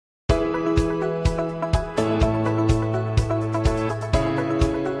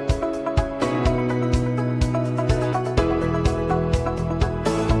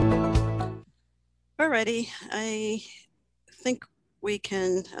Alrighty, I think we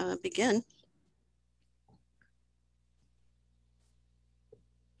can begin.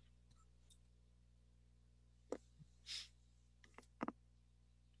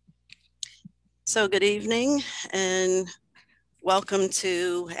 So good evening and welcome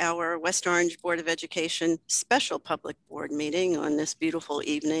to our West Orange Board of Education special public board meeting on this beautiful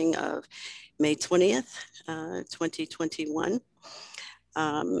evening of May 20th, 2021.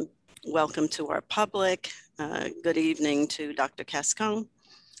 Welcome to our public. Good evening to Dr. Cascone,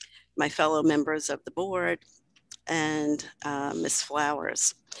 my fellow members of the board, and Ms.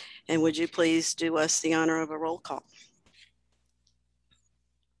 Flowers. And would you please do us the honor of a roll call?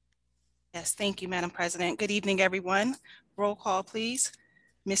 Yes, thank you, Madam President. Good evening, everyone. Roll call, please.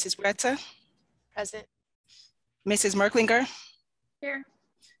 Mrs. Greta. Present. Mrs. Merklinger. Here.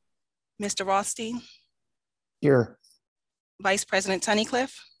 Mr. Rothstein. Here. Vice President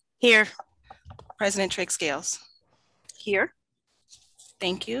Tunnicliffe. Here. President Trigg Scales. Here.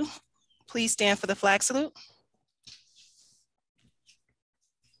 Thank you. Please stand for the flag salute.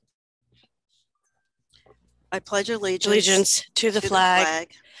 I pledge allegiance to the flag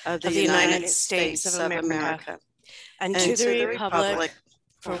of the United States of America and to the republic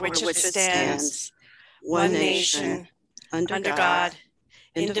for which it stands, one nation, under God,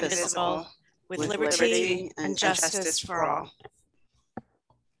 indivisible, with liberty and justice for all.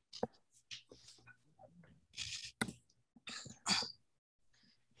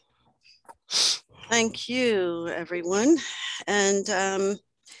 Thank you, everyone. And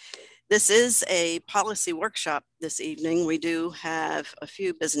this is a policy workshop this evening. We do have a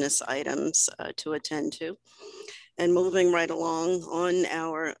few business items to attend to. And moving right along on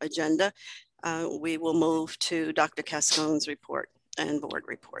our agenda, we will move to Dr. Cascone's report and board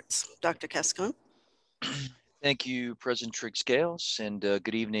reports. Dr. Cascone. Thank you, President Trigg Scales, and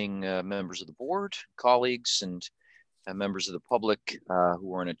good evening, members of the board, colleagues, and members of the public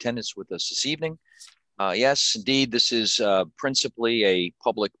who are in attendance with us this evening. Yes, indeed, this is principally a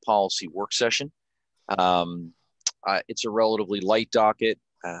public policy work session. It's a relatively light docket.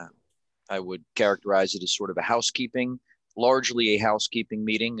 I would characterize it as sort of a housekeeping, largely a housekeeping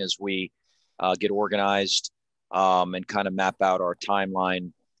meeting as we get organized and kind of map out our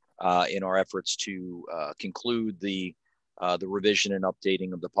timeline in our efforts to conclude the revision and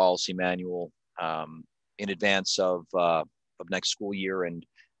updating of the policy manual in advance of next school year and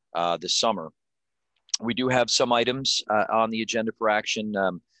this summer. We do have some items on the agenda for action.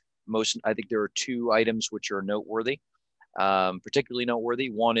 I think there are two items which are noteworthy, particularly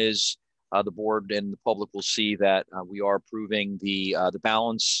noteworthy. One is the board and the public will see that we are approving the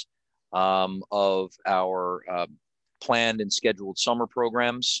balance of our planned and scheduled summer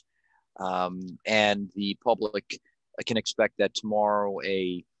programs. And the public can expect that tomorrow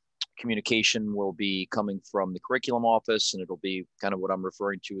a communication will be coming from the curriculum office, and it'll be kind of what I'm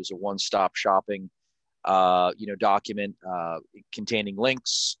referring to as a one-stop shopping document containing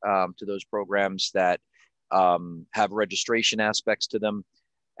links to those programs that have registration aspects to them.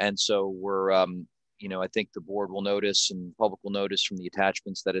 And so we're, I think the board will notice and public will notice from the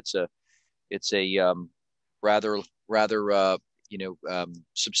attachments that it's a rather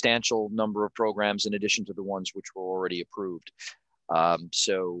substantial number of programs in addition to the ones which were already approved.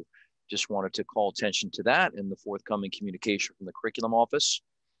 So just wanted to call attention to that and the forthcoming communication from the curriculum office.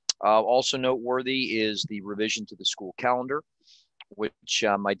 Also noteworthy is the revision to the school calendar, which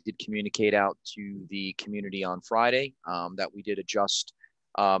I did communicate out to the community on Friday, that we did adjust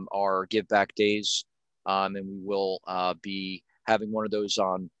our give back days, and we will be having one of those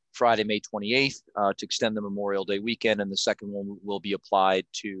on Friday, May 28th to extend the Memorial Day weekend, and the second one will be applied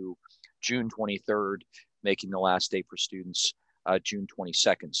to June 23rd, making the last day for students June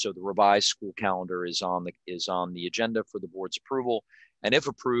 22nd. So the revised school calendar is on the agenda for the board's approval, and if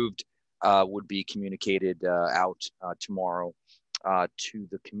approved, would be communicated out tomorrow to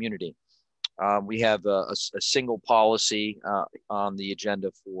the community. We have a single policy on the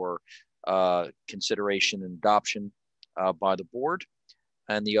agenda for consideration and adoption by the board,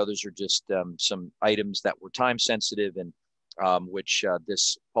 and the others are just some items that were time sensitive and which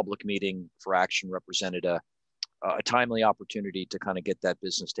this public meeting for action represented a timely opportunity to kind of get that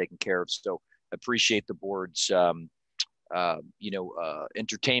business taken care of. So appreciate the board's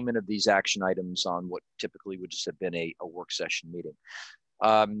entertainment of these action items on what typically would just have been a work session meeting.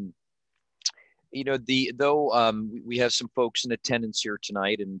 We have some folks in attendance here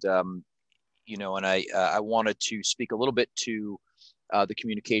tonight, and I wanted to speak a little bit to the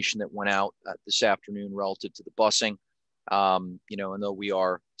communication that went out this afternoon relative to the busing. And though we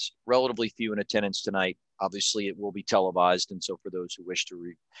are relatively few in attendance tonight, obviously it will be televised, and so for those who wish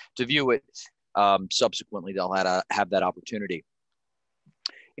to view it, subsequently they'll have that opportunity.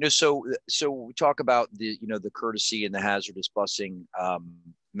 So we talk about the courtesy and the hazardous busing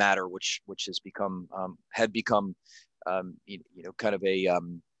matter, which has become kind of a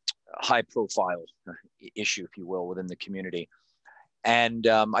high profile issue, if you will, within the community. And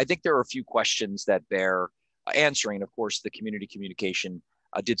I think there are a few questions that bear answering. Of course, the community communication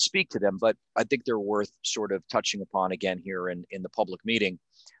did speak to them, but I think they're worth sort of touching upon again here in the public meeting.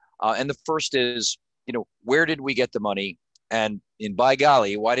 And the first is, where did we get the money? And by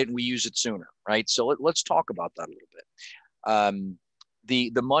golly, why didn't we use it sooner, right? So let's talk about that a little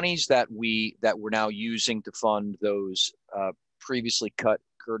bit. The monies that we're now using to fund those previously cut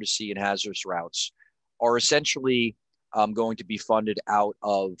courtesy and hazardous routes are essentially going to be funded out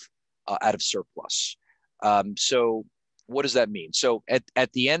of surplus. So what does that mean? So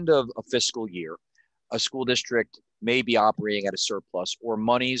at the end of a fiscal year, a school district may be operating at a surplus or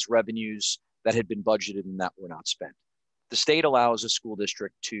monies, revenues that had been budgeted and that were not spent. The state allows a school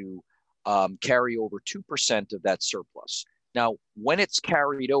district to carry over 2% of that surplus. Now, when it's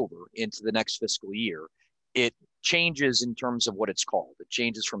carried over into the next fiscal year, it changes in terms of what it's called. It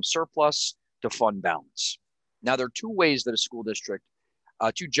changes from surplus to fund balance. Now, there are two ways that a school district,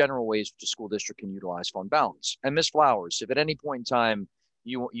 two general ways which a school district can utilize fund balance. And Ms. Flowers, if at any point in time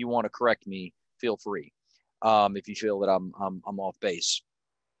you want to correct me, feel free. If you feel that I'm off base,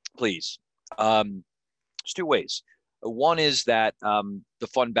 please. There's two ways. One is that the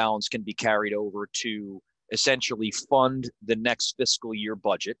fund balance can be carried over to essentially fund the next fiscal year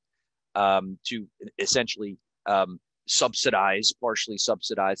budget, to essentially partially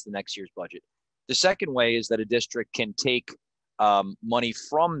subsidize the next year's budget. The second way is that a district can take money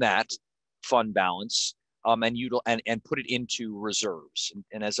from that fund balance and put it into reserves.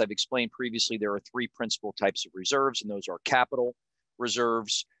 And as I've explained previously, there are three principal types of reserves, and those are capital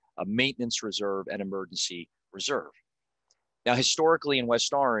reserves, a maintenance reserve, and emergency reserve. Now, historically in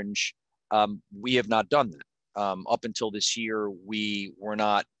West Orange, we have not done that. Up until this year, we were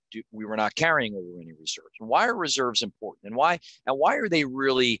not carrying over any reserves. And why are reserves important? And why are they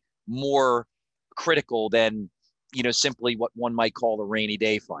really more critical than simply what one might call the rainy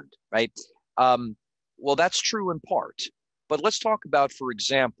day fund, right? Well, that's true in part. But let's talk about, for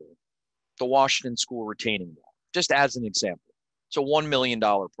example, the Washington School retaining wall, just as an example. It's a $1 million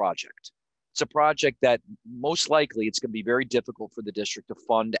project. It's a project that most likely it's going to be very difficult for the district to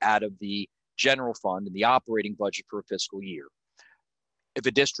fund out of the general fund and the operating budget for a fiscal year. If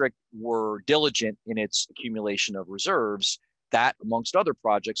a district were diligent in its accumulation of reserves, that, amongst other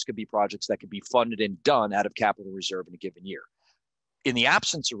projects, could be projects that could be funded and done out of capital reserve in a given year. In the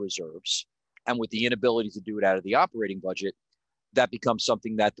absence of reserves, and with the inability to do it out of the operating budget, that becomes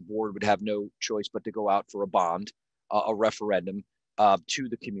something that the board would have no choice but to go out for a bond, a referendum to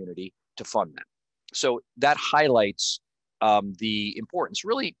the community to fund that. So that highlights the importance,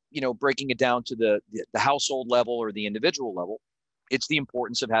 really, breaking it down to the household level or the individual level. It's the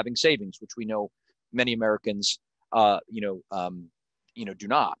importance of having savings, which we know many Americans, do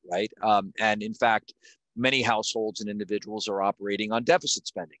not, right? And in fact, many households and individuals are operating on deficit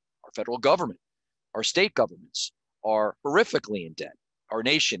spending. Our federal government, our state governments are horrifically in debt. Our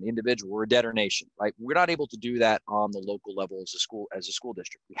nation, individual, we're a debtor nation, right? We're not able to do that on the local level as a school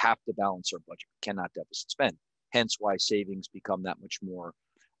district. We have to balance our budget. We cannot deficit spend. Hence why savings become that much more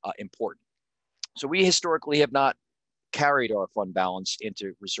important. So we historically have not carried our fund balance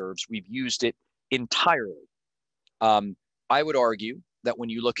into reserves. We've used it entirely. I would argue that when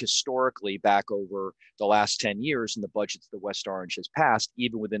you look historically back over the last 10 years in the budgets that West Orange has passed,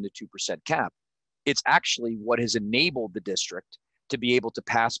 even within the 2% cap, it's actually what has enabled the district to be able to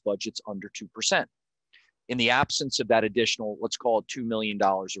pass budgets under 2%. In the absence of that additional, let's call it $2 million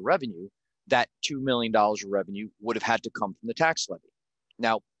of revenue, that $2 million of revenue would have had to come from the tax levy.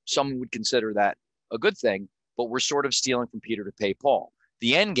 Now, some would consider that a good thing, but we're sort of stealing from Peter to pay Paul.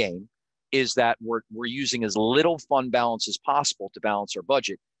 The end game is that we're using as little fund balance as possible to balance our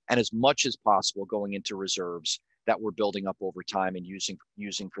budget, and as much as possible going into reserves that we're building up over time and using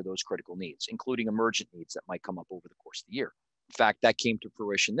for those critical needs, including emergent needs that might come up over the course of the year. In fact, that came to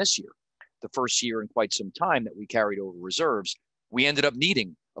fruition this year. The first year in quite some time that we carried over reserves, we ended up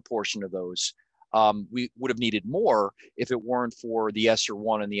needing a portion of those. We would have needed more if it weren't for the ESSER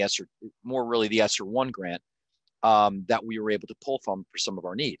 1 and the ESSER 1 grant that we were able to pull from for some of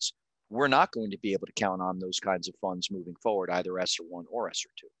our needs. We're not going to be able to count on those kinds of funds moving forward, either ESSER 1 or ESSER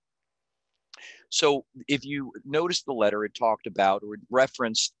 2. So if you notice the letter, it talked about or it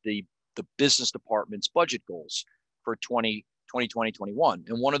referenced the business department's budget goals for 2020-21.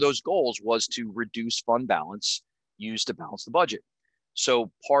 And one of those goals was to reduce fund balance used to balance the budget.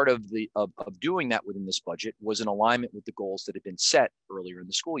 So part of doing that within this budget was in alignment with the goals that had been set earlier in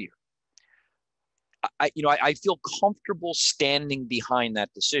the school year. I feel comfortable standing behind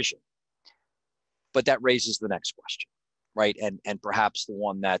that decision, but that raises the next question, right? And perhaps the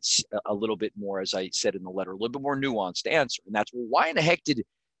one that's a little bit more, as I said in the letter, a little bit more nuanced to answer. And that's, well, why in the heck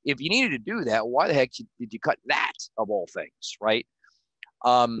if you needed to do that, why the heck did you cut that of all things, right?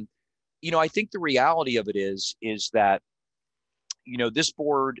 I think the reality of it is that, this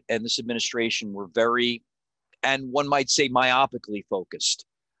board and this administration were very, and one might say myopically focused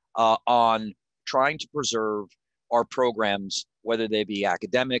on trying to preserve our programs, whether they be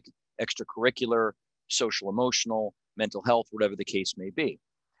academic, extracurricular, social, emotional, mental health, whatever the case may be.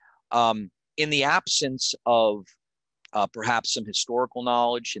 In the absence of perhaps some historical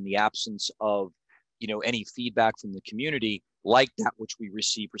knowledge, in the absence of, any feedback from the community, like that which we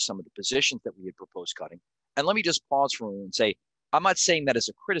received for some of the positions that we had proposed cutting. And let me just pause for a moment and say, I'm not saying that as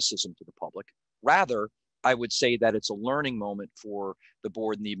a criticism to the public. Rather, I would say that it's a learning moment for the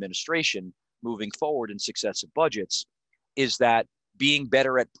board and the administration moving forward in successive budgets, is that being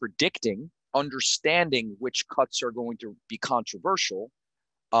better at predicting, understanding which cuts are going to be controversial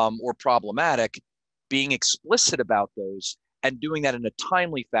or problematic, being explicit about those, and doing that in a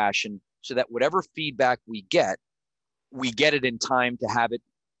timely fashion so that whatever feedback we get it in time to have it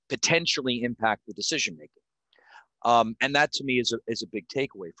potentially impact the decision making. And that to me is a big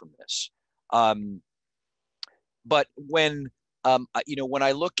takeaway from this. But when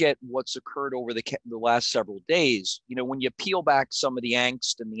I look at what's occurred over the last several days, when you peel back some of the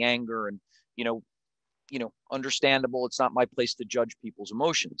angst and the anger and, understandable, it's not my place to judge people's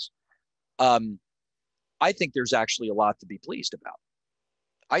emotions. I think there's actually a lot to be pleased about.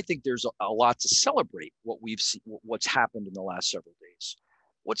 I think there's a lot to celebrate what we've seen, what's happened in the last several days.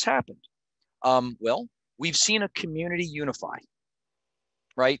 What's happened? Well, we've seen a community unify,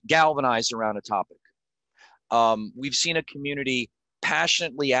 right? Galvanize around a topic. We've seen a community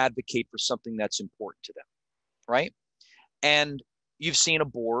passionately advocate for something that's important to them, right? And you've seen a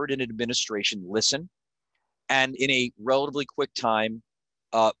board and an administration listen and in a relatively quick time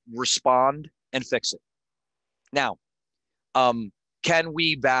respond and fix it. Now, can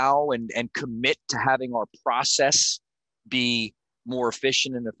we vow and commit to having our process be more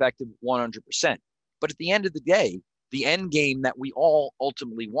efficient and effective? 100%. But at the end of the day, the end game that we all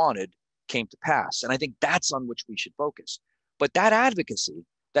ultimately wanted came to pass. And I think that's on which we should focus. But that advocacy,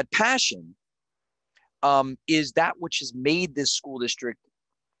 that passion, is that which has made this school district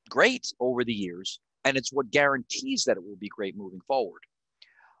great over the years. And it's what guarantees that it will be great moving forward.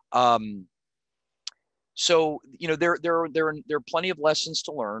 So, there are plenty of lessons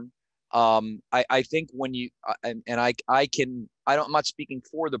to learn. I think when you, I'm not speaking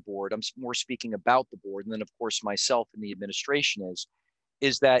for the board, I'm more speaking about the board. And then of course, myself and the administration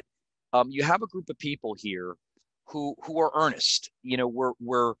is that you have a group of people here who are earnest.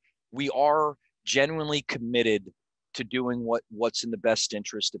 We are genuinely committed to doing what's in the best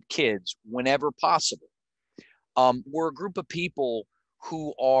interest of kids whenever possible. We're a group of people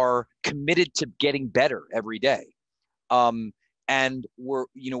who are committed to getting better every day. And we're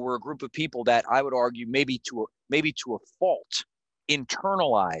a group of people that I would argue maybe to a fault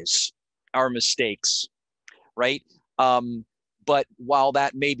internalize our mistakes, right? But while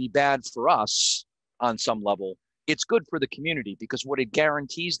that may be bad for us on some level, it's good for the community, because what it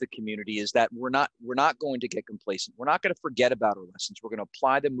guarantees the community is that we're not going to get complacent. We're not going to forget about our lessons. We're going to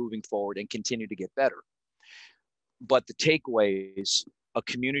apply them moving forward and continue to get better. But the takeaway is a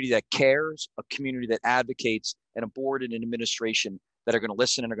community that cares, a community that advocates, and a board and an administration that are going to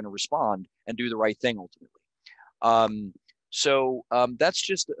listen and are going to respond and do the right thing ultimately. So that's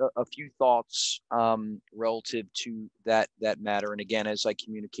just a few thoughts relative to that matter. And again, as I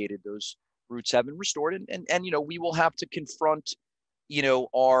communicated, those roots have been restored, and we will have to confront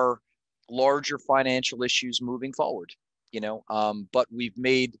our larger financial issues moving forward. But we've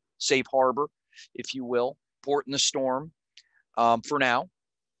made safe harbor, if you will, port in the storm for now,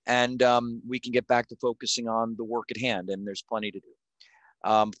 and we can get back to focusing on the work at hand, and there's plenty to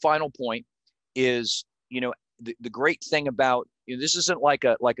do. Final point is, the great thing about, this isn't like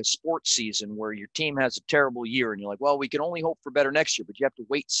a sports season where your team has a terrible year and you're like, well, we can only hope for better next year, but you have to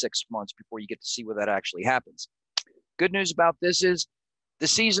wait 6 months before you get to see where that actually happens. Good news about this is the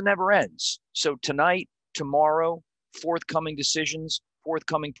season never ends. So tonight, tomorrow, forthcoming decisions,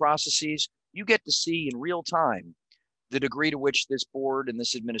 forthcoming processes, you get to see in real time the degree to which this board and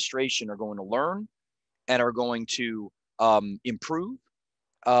this administration are going to learn and are going to improve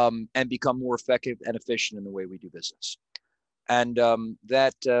and become more effective and efficient in the way we do business. And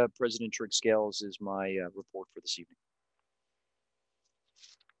that, President Trigg-Scales, is my report for this evening.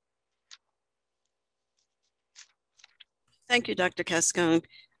 Thank you, Dr. Cascone.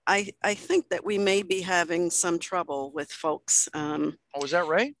 I think that we may be having some trouble with folks Oh, is that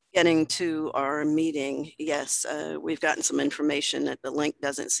right? getting to our meeting. Yes, we've gotten some information that the link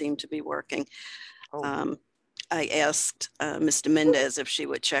doesn't seem to be working. Oh. I asked Mr. Mendez if she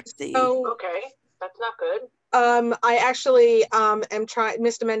would check the. Oh, Okay, that's not good. I actually am trying.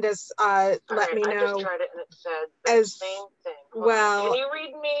 Mr. Mendez let me know. I just tried it and it said the as same thing. well. Can you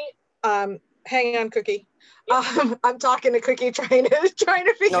read me? Hang on, Cookie. Yep. I'm talking to Cookie, trying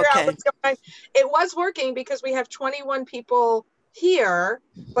to figure out Okay. what's going on. It was working because we have 21 people here,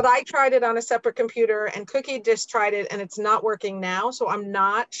 but I tried it on a separate computer and Cookie just tried it and it's not working now. So I'm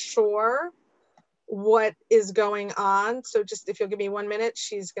not sure what is going on. So just if you'll give me 1 minute,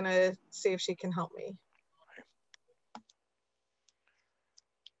 she's gonna see if she can help me.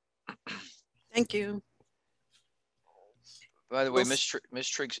 Thank you. By the way, Well, Ms.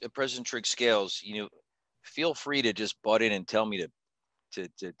 Triggs, President Triggs Scales, feel free to just butt in and tell me to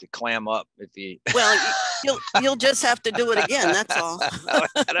clam up if you. Well, you'll just have to do it again. That's all. I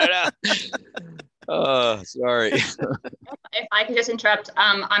don't know. Sorry. If I could just interrupt,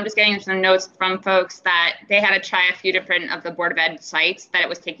 I'm just getting some notes from folks that they had to try a few different of the Board of Ed sites, that it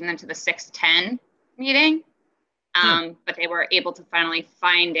was taking them to the 6:10 meeting, but they were able to finally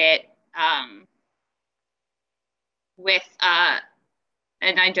find it with, and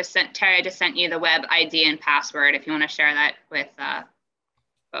Terry, I just sent you the web ID and password if you want to share that with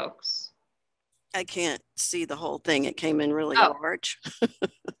folks. I can't see the whole thing. It came in really Oh. large.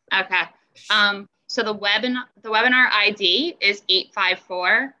 Okay. So the webinar ID is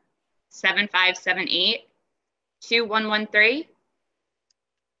 854-7578-2113.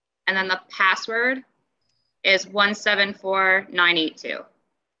 And then the password is 174982.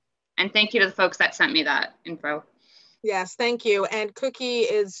 And thank you to the folks that sent me that info. Yes, thank you. And Cookie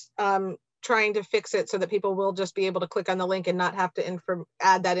is trying to fix it so that people will just be able to click on the link and not have to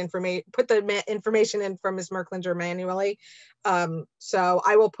add that information, put the information in from Ms. Merklinger manually. So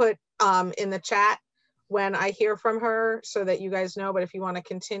I will put in the chat when I hear from her so that you guys know, but if you want to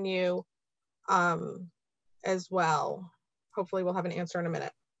continue as well, hopefully we'll have an answer in a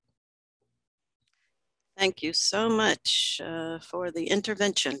minute. Thank you so much for the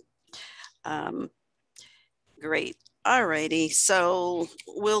intervention. Great. All righty. So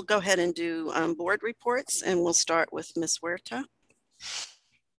we'll go ahead and do board reports and we'll start with Ms. Huerta.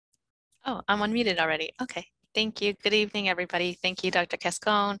 Oh, I'm unmuted already. Okay. Thank you. Good evening, everybody. Thank you, Dr.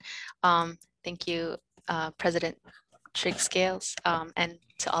 Cascone. Thank you, President Triggs Scales, and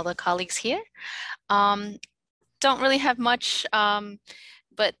to all the colleagues here. Don't really have much,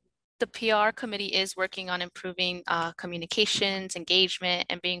 but the PR committee is working on improving communications, engagement,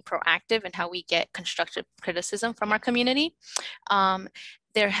 and being proactive in how we get constructive criticism from our community.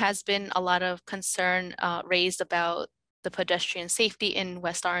 There has been a lot of concern raised about the pedestrian safety in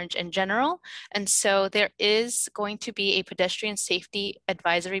West Orange in general. And so there is going to be a pedestrian safety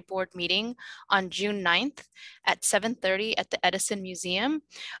advisory board meeting on June 9th at 7:30 at the Edison Museum.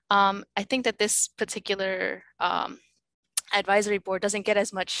 I think that this particular advisory board doesn't get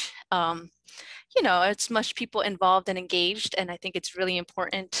as much, it's much people involved and engaged. And I think it's really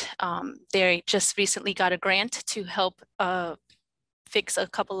important. They just recently got a grant to help fix a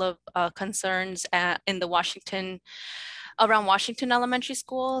couple of concerns in the around Washington Elementary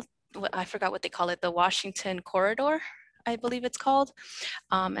School. I forgot what they call it, the Washington Corridor, I believe it's called.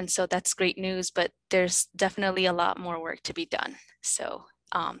 And so that's great news, but there's definitely a lot more work to be done. So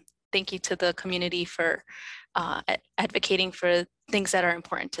thank you to the community for advocating for things that are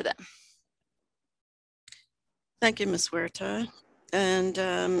important to them. Thank you, Ms. Huerta. And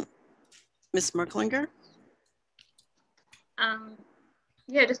Ms. Merklinger?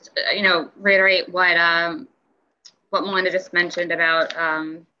 Yeah, just, reiterate what Melinda just mentioned about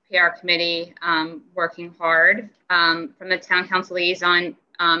PR committee working hard. From the town council liaison,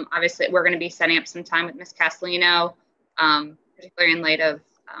 obviously we're going to be setting up some time with Ms. Castellino, particularly in light of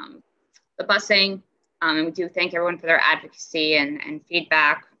the busing. And we do thank everyone for their advocacy and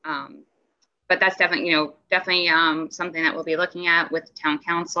feedback. But that's definitely, something that we'll be looking at with the town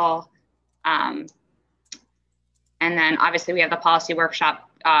council. And then obviously we have the policy workshop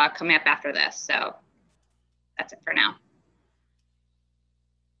coming up after this. So that's it for now.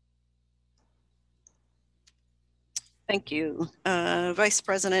 Thank you. Vice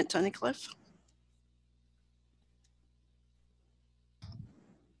President Tunnicliffe.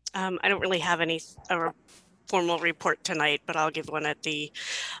 I don't really have any formal report tonight, but I'll give one at the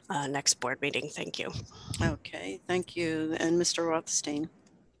next board meeting. Thank you. Okay, thank you. And Mr. Rothstein.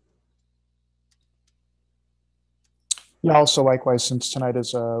 Yeah, also likewise, since tonight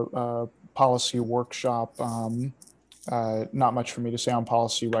is a policy workshop, not much for me to say on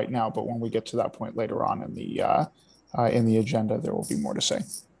policy right now, but when we get to that point later on in the agenda, there will be more to say.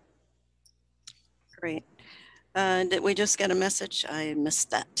 Great. Did we just get a message? I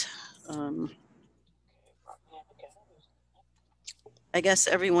missed that. I guess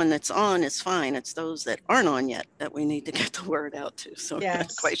everyone that's on is fine. It's those that aren't on yet that we need to get the word out to. So I'm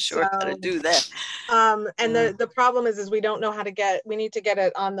not quite sure how to do that. And the problem is we don't know how to we need to get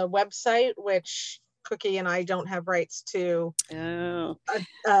it on the website, which Cookie and I don't have rights to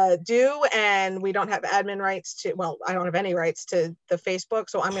do, and we don't have admin rights to, well, I don't have any rights to the Facebook.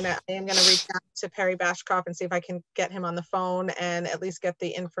 So I am gonna reach out to Perry Bashcroft and see if I can get him on the phone and at least get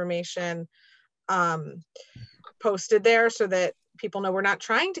the information posted there so that people know we're not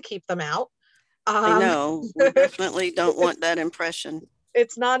trying to keep them out. I know, we definitely don't want that impression.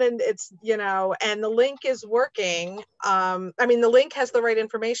 It's not it's, you know, and the link is working. I mean, the link has the right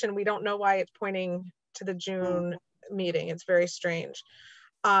information. We don't know why it's pointing to the June meeting. It's very strange.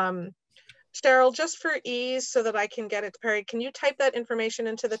 Cheryl, just for ease so that I can get it to Perry, can you type that information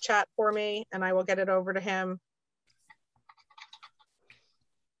into the chat for me and I will get it over to him?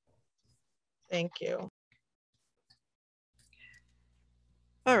 Thank you.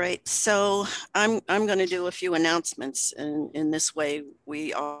 All right, so I'm going to do a few announcements, and in this way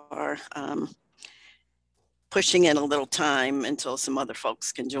we are pushing in a little time until some other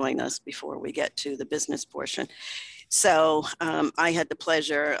folks can join us before we get to the business portion. So I had the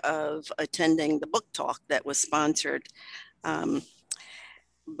pleasure of attending the book talk that was sponsored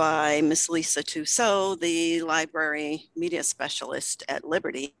by Miss Lisa Tussaud, the library media specialist at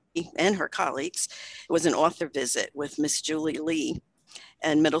Liberty, and her colleagues. It was an author visit with Miss Julie Lee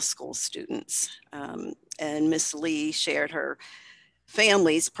and middle school students. And Miss Lee shared her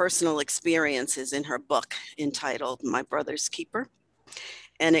family's personal experiences in her book entitled My Brother's Keeper.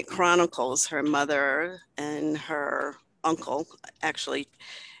 And it chronicles her mother and her uncle, actually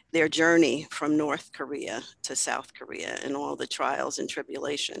their journey from North Korea to South Korea and all the trials and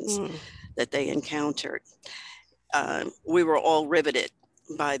tribulations that they encountered. We were all riveted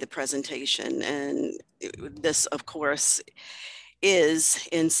by the presentation, and this, of course, is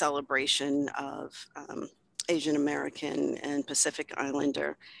in celebration of Asian American and Pacific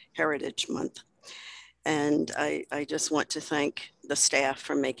Islander Heritage Month. And I just want to thank the staff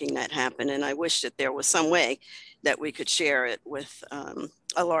for making that happen. And I wish that there was some way that we could share it with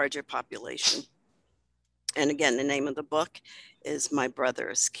a larger population. And again, the name of the book is My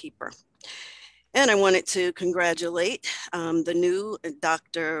Brother's Keeper. And I wanted to congratulate the new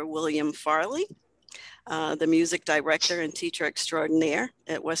Dr. William Farley, the music director and teacher extraordinaire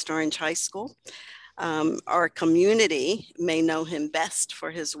at West Orange High School. Our community may know him best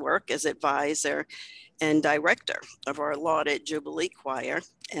for his work as advisor and director of our lauded Jubilee Choir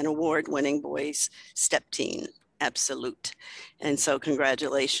and award-winning boys step team, Absolute. And so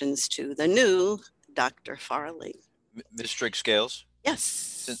congratulations to the new Dr. Farley. Ms. Strigg-Scales? Yes.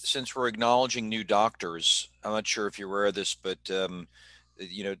 Since we're acknowledging new doctors, I'm not sure if you're aware of this, but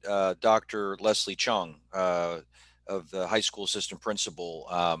you know, Dr. Leslie Chung of the high school assistant principal,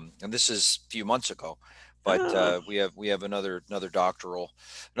 and this is a few months ago, but we have another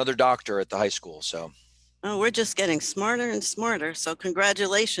doctor at the high school. So we're just getting smarter and smarter. So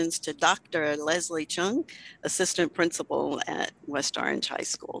congratulations to Dr. Leslie Chung, assistant principal at West Orange High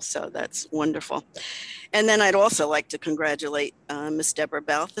School. So that's wonderful. And then I'd also like to congratulate Miss Deborah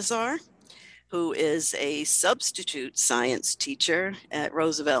Balthazar, who is a substitute science teacher at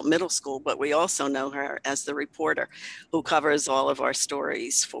Roosevelt Middle School, but we also know her as the reporter who covers all of our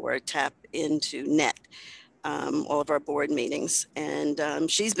stories for Tap Into Net, all of our board meetings. And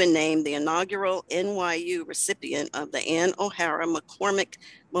she's been named the inaugural NYU recipient of the Ann O'Hara McCormick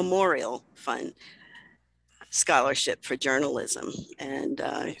Memorial Fund Scholarship for Journalism. And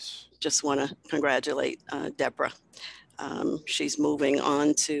just want to congratulate Deborah. She's moving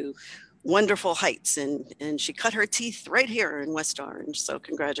on to wonderful heights, and she cut her teeth right here in West Orange. So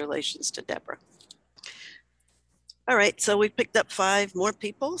congratulations to Deborah. All right, so we picked up 5 more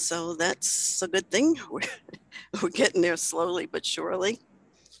people, so that's a good thing. We're getting there slowly but surely.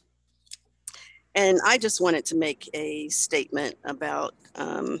 And I just wanted to make a statement about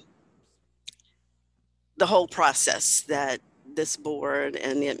the whole process that this board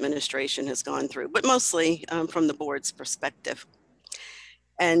and the administration has gone through, but mostly from the board's perspective.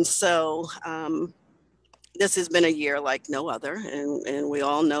 And so this has been a year like no other, and we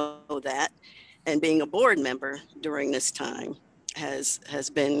all know that. And being a board member during this time has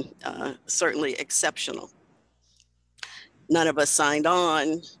been certainly exceptional. None of us signed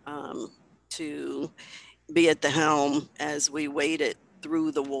on to be at the helm as we waded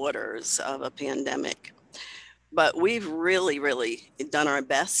through the waters of a pandemic. But we've really done our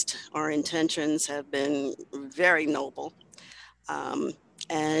best. Our intentions have been very noble.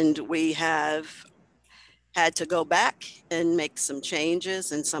 And we have had to go back and make some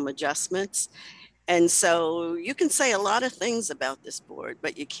changes and some adjustments. And so you can say a lot of things about this board,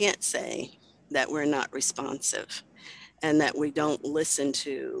 but you can't say that we're not responsive and that we don't listen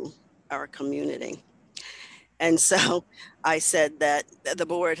to our community. And so I said that the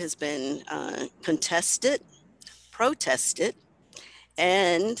board has been contested, protested,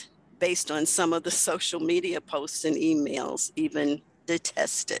 and based on some of the social media posts and emails, even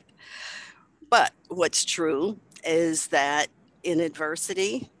detested. But what's true is that in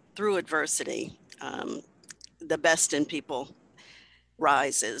adversity, through adversity, the best in people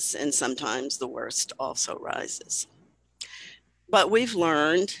rises, and sometimes the worst also rises. But we've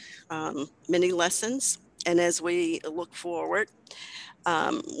learned many lessons. And as we look forward,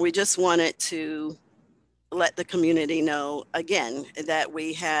 we just wanted to let the community know again that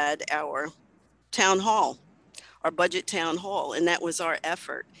we had our town hall, our budget town hall, and that was our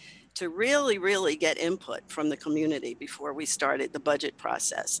effort to really get input from the community before we started the budget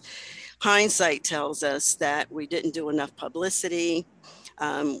process. Hindsight tells us that we didn't do enough publicity.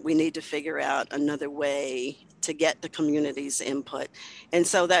 We need to figure out another way to get the community's input. And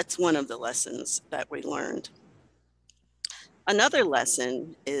so that's one of the lessons that we learned. Another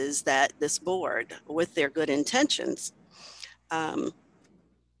lesson is that this board, with their good intentions,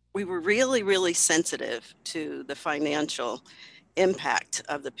 we were really sensitive to the financial impact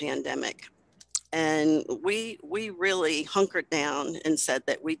of the pandemic. And we really hunkered down and said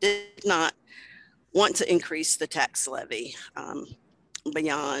that we did not want to increase the tax levy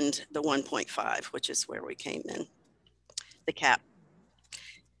beyond the 1.5, which is where we came in, the cap.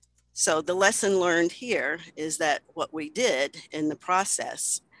 So the lesson learned here is that what we did in the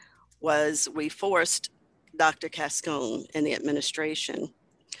process was we forced Dr. Cascone and the administration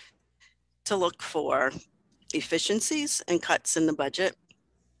to look for efficiencies and cuts in the budget.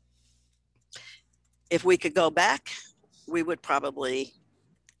 If we could go back, we would probably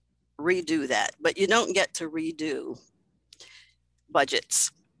redo that, but you don't get to redo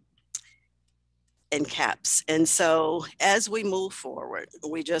budgets and caps. And so as we move forward,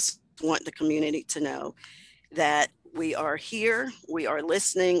 we just want the community to know that we are here, we are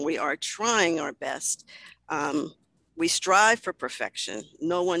listening, we are trying our best. We strive for perfection.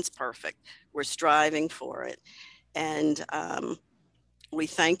 No one's perfect. We're striving for it. And we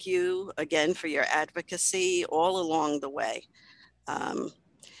thank you again for your advocacy all along the way.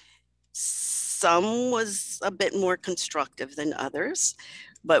 Some was a bit more constructive than others,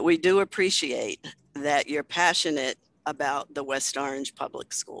 but we do appreciate that you're passionate about the West Orange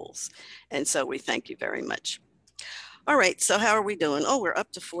Public Schools. And so we thank you very much. All right, so how are we doing? Oh, we're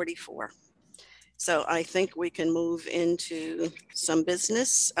up to 44. So I think we can move into some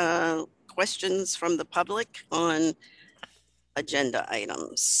business questions from the public on agenda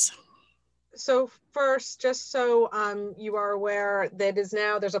items. So first, just so you are aware, that is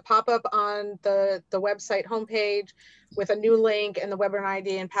now there's a pop-up on the website homepage with a new link and the webinar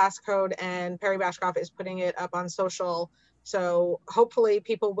ID and passcode, and Perry Bashkoff is putting it up on social. So hopefully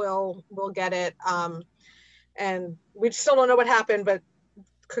people will get it. And we still don't know what happened, but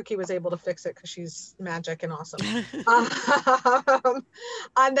Cookie was able to fix it because she's magic and awesome.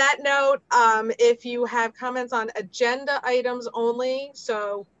 On that note, if you have comments on agenda items only,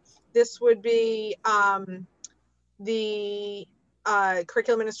 so this would be the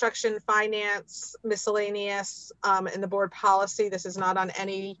curriculum and instruction, finance, miscellaneous, and the board policy. This is not on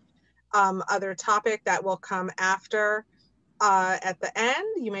any other topic. That will come after. At the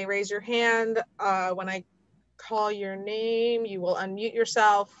end, you may raise your hand. When I call your name, you will unmute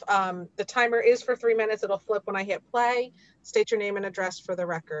yourself. The timer is for 3 minutes. It'll flip when I hit play. State your name and address for the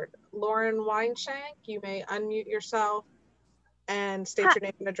record. Lauren Weinshank, you may unmute yourself and state your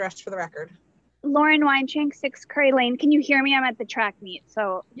name and address for the record. Lauren Weinshank, 6 Curry Lane. Can you hear me? I'm at the track meet,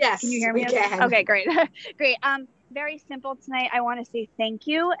 so yes, can you hear me? We can. Okay, great. Great. Very simple tonight. I want to say thank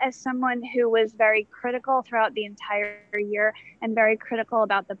you as someone who was very critical throughout the entire year and very critical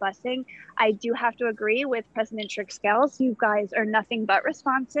about the busing. I do have to agree with President Trigg-Scales. You guys are nothing but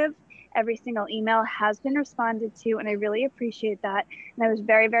responsive. Every single email has been responded to, and I really appreciate that. And I was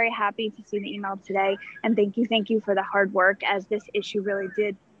very, very happy to see the email today. And thank you for the hard work, as this issue really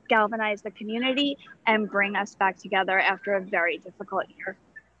did galvanize the community and bring us back together after a very difficult year.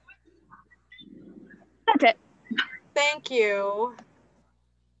 That's it. Thank you.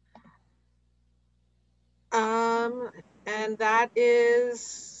 And that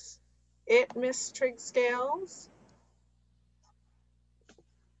is it, Ms. Trigg-Scales,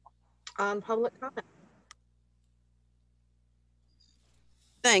 on public comment.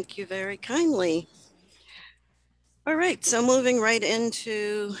 Thank you very kindly. All right, so moving right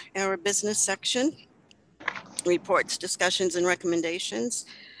into our business section, reports, discussions, and recommendations.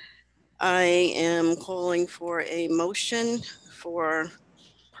 I am calling for a motion for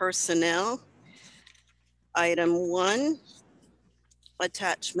personnel. Item 1,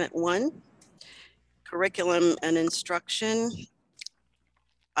 attachment 1, curriculum and instruction.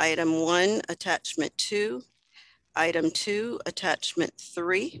 Item 1, attachment 2. Item 2, attachment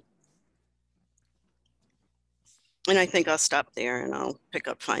 3. And I think I'll stop there and I'll pick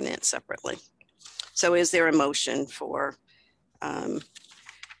up finance separately. So is there a motion for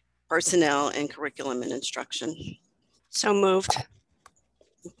personnel and curriculum and instruction? So moved.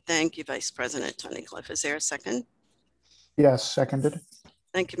 Thank you, Vice President Tunnicliffe. Is there a second? Yes, seconded.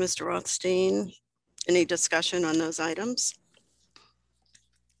 Thank you, Mr. Rothstein. Any discussion on those items?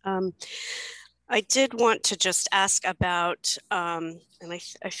 I did want to just ask about, and I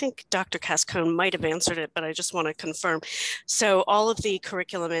think Dr. Cascone might have answered it, but I just want to confirm. So all of the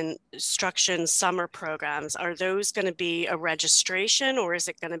curriculum and instruction summer programs, are those going to be a registration, or is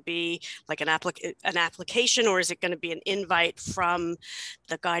it going to be like an application, or is it going to be an invite from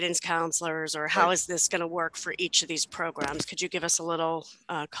the guidance counselors, or how is this going to work for each of these programs? Could you give us a little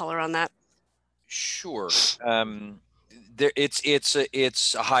color on that? Sure.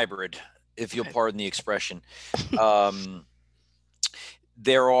 It's a hybrid, if you'll pardon the expression.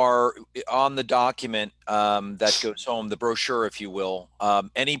 There are on the document that goes home, the brochure, if you will,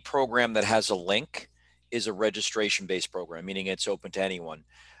 any program that has a link is a registration-based program, meaning it's open to anyone.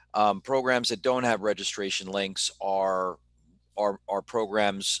 Programs that don't have registration links are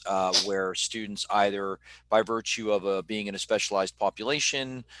programs where students, either by virtue of being in a specialized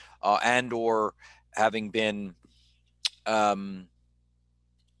population and or having been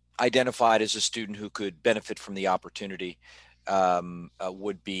identified as a student who could benefit from the opportunity,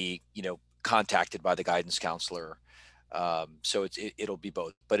 would be, contacted by the guidance counselor. So it'll be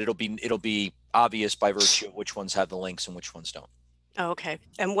both, but it'll be obvious by virtue of which ones have the links and which ones don't. Oh, okay.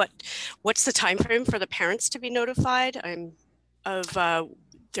 And what's the time frame for the parents to be notified of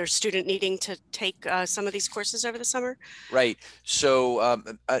their student needing to take some of these courses over the summer? Right. So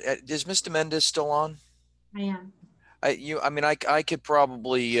is Mr. Mendez still on? I am. I could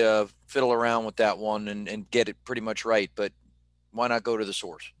probably fiddle around with that one and get it pretty much right, but why not go to the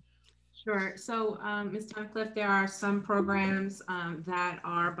source? Sure. So, Ms. Tunnicliffe, there are some programs that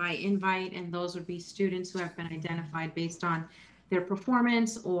are by invite, and those would be students who have been identified based on their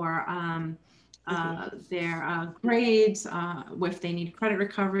performance or their grades, if they need credit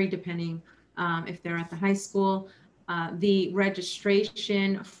recovery, depending if they're at the high school. The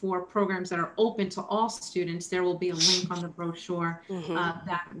registration for programs that are open to all students, there will be a link on the brochure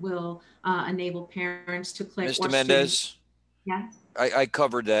that will enable parents to click. Mr. Mendez? Yes. I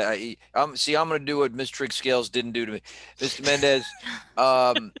covered that. I'm going to do what Ms. Trigg Scales didn't do to me. Mr. Mendez,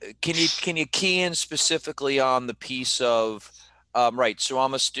 can you key in specifically on the piece of, right. So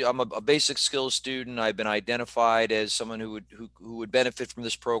I'm a basic skills student. I've been identified as someone who would benefit from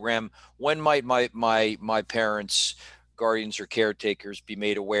this program. When might my parents, guardians, or caretakers be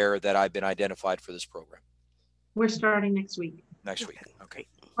made aware that I've been identified for this program? We're starting next week. Next week. Okay.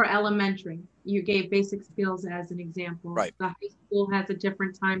 For elementary, you gave basic skills as an example. Right. The high school has a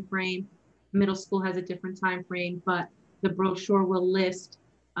different time frame. Middle school has a different time frame, but the brochure will list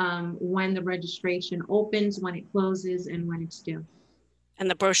when the registration opens, when it closes, and when it's due. And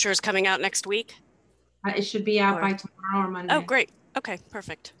the brochure is coming out next week? It should be out by tomorrow or Monday. Oh, great. Okay,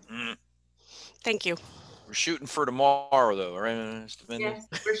 perfect. Thank you. We're shooting for tomorrow, though, right, Mr. Mendez?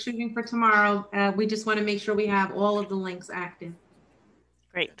 Yes, we're shooting for tomorrow. We just want to make sure we have all of the links active.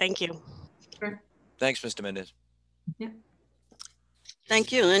 Great, thank you. Sure. Thanks, Mr. Mendez. Yeah.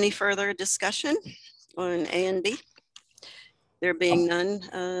 Thank you. Any further discussion on A and B? There being none,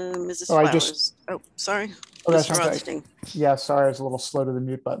 Mrs. Flowers. Sorry. Oh, Mr. Rothstein. Yeah, sorry, I was a little slow to the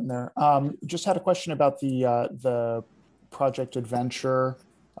mute button there. Just had a question about the Project Adventure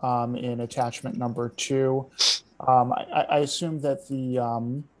in attachment number 2. I assume that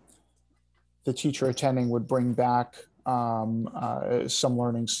the teacher attending would bring back some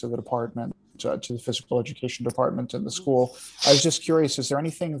learnings to the department, to the physical education department in the school. I was just curious, is there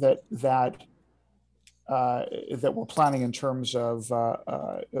anything that we're planning in terms of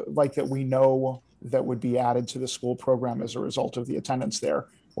like that we know that would be added to the school program as a result of the attendance there?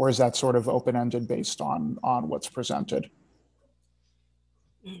 Or is that sort of open-ended based on what's presented?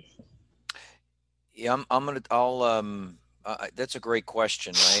 Yeah, that's a great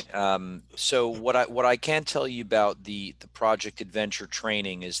question, right? So what I can tell you about the Project Adventure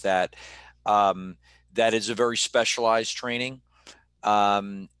training is that that is a very specialized training.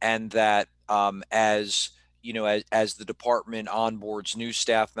 and that as you know, as the department onboards new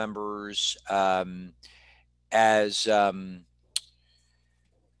staff members, as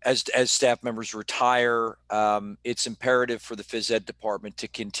staff members retire, it's imperative for the phys ed department to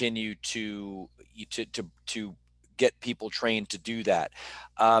continue to get people trained to do that.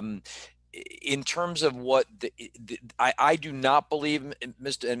 In terms of what I do not believe,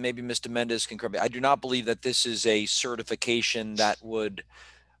 Mr. and maybe Mr. Mendez can correct me, I do not believe that this is a certification that would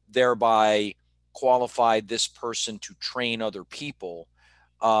thereby qualify this person to train other people.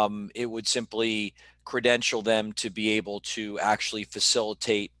 It would simply credential them to be able to actually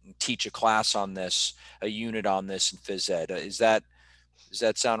facilitate and teach a class on this, a unit on this in phys ed. Does that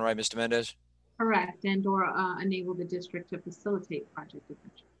sound right, Mr. Mendez? Correct, and or enable the district to facilitate Project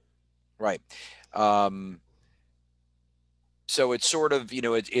Adventure. Right. So it's sort of, you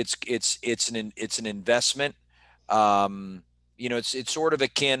know, it's an investment. You know, it's sort of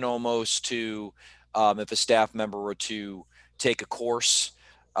akin almost to if a staff member were to take a course,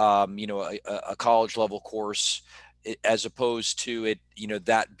 you know, a college level course, as opposed to it, you know,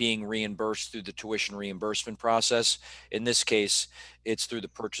 that being reimbursed through the tuition reimbursement process. In this case, it's through the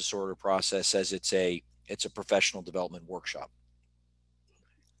purchase order process, as it's a professional development workshop.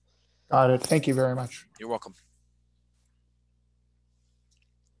 Got it. Thank you very much. You're welcome.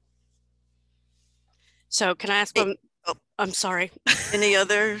 So can I ask one? Oh, I'm sorry. Any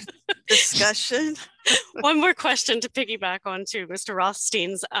other discussion? One more question to piggyback on to Mr.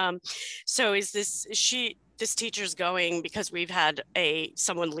 Rothstein's. So is this teacher's going because we've had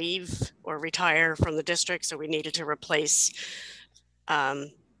someone leave or retire from the district, so we needed to replace a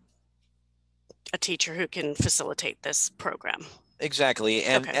teacher who can facilitate this program? Exactly.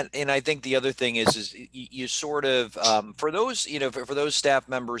 And, Okay. and I think the other thing is you sort of, for those, you know, for those staff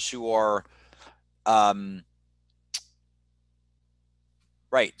members who are,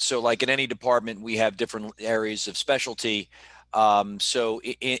 right. So like in any department, we have different areas of specialty. So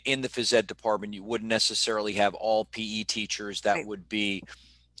in the phys ed department, you wouldn't necessarily have all PE teachers that Right. would be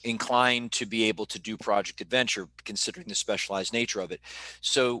inclined to be able to do Project Adventure, considering the specialized nature of it.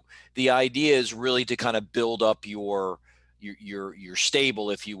 So the idea is really to kind of build up your stable,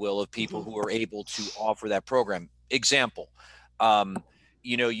 if you will, of people who are able to offer that program. Example,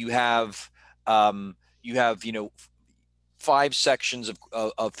 you know, you have, you know, 5 sections of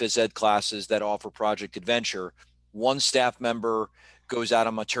phys ed classes that offer Project Adventure. One staff member goes out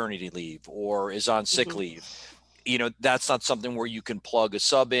on maternity leave or is on sick leave. You know, that's not something where you can plug a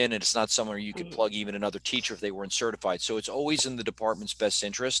sub in, and it's not somewhere you can plug even another teacher if they weren't certified. So it's always in the department's best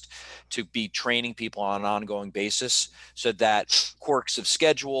interest to be training people on an ongoing basis, so that quirks of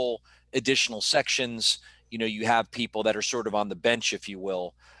schedule, additional sections, you know, you have people that are sort of on the bench, if you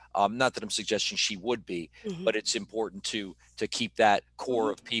will. Not that I'm suggesting she would be, but it's important to keep that core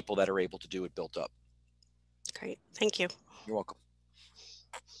of people that are able to do it built up. Great. Thank you. You're welcome.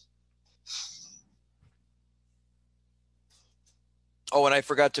 Oh, and I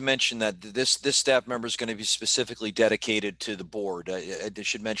forgot to mention that this staff member is going to be specifically dedicated to the board. I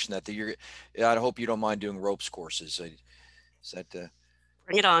should mention that I hope you don't mind doing ropes courses. Is that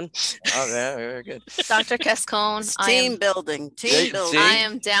Bring it on. Oh, yeah, very good. Dr. Cascone, Team building. I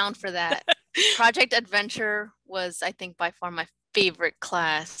am down for that. Project Adventure was, I think, by far my favorite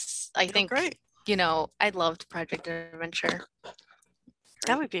class. I think, great. you know, I loved Project Adventure.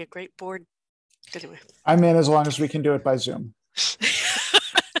 That would be a great board. Anyway. I'm in as long as we can do it by Zoom.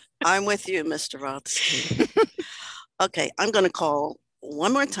 I'm with you, Mr. Rothstein. Okay, I'm going to call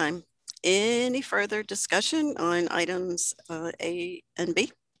one more time. Any further discussion on items A and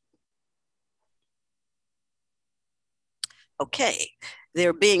B? Okay,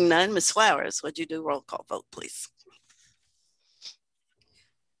 there being none, Ms. Flowers, would you do roll call vote, please?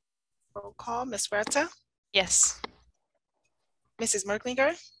 Roll call, Ms. Huerta, Yes. Mrs.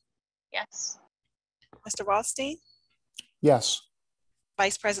 Merklinger, Yes. Mr. Rothstein, Yes.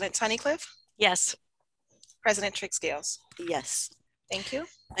 Vice President Tunnicliffe, Yes. President Trix Gales. Yes. Thank you.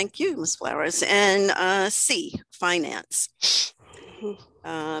 Thank you, Ms. Flowers. And C, finance.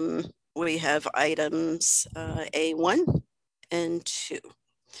 We have items A1 and 2.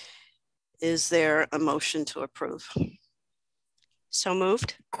 Is there a motion to approve? So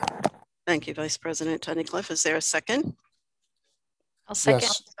moved. Thank you, Vice President Tunnicliffe. Is there a second? I'll second.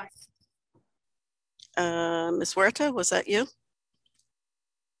 Yes. Ms. Huerta, was that you?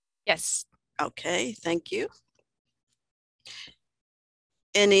 Yes. Okay, thank you.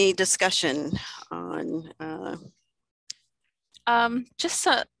 Any discussion on? Just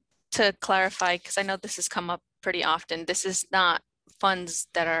to clarify, because I know this has come up pretty often, this is not funds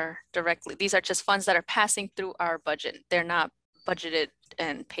that are these are just funds that are passing through our budget. They're not budgeted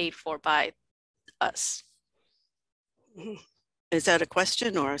and paid for by us. Is that a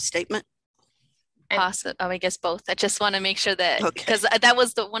question or a statement? I guess both. I just want to make sure that, because that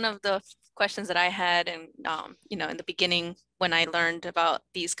was one of the questions that I had, and you know, in the beginning when I learned about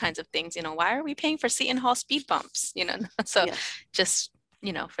these kinds of things, you know, why are we paying for Seton Hall speed bumps? You know, so just,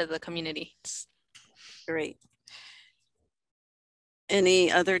 you know, for the community. Great.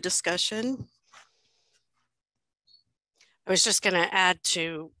 Any other discussion? I was just going to add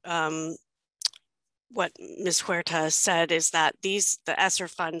to what Ms. Huerta said, is that the ESSER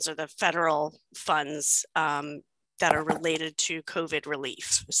funds are the federal funds that are related to COVID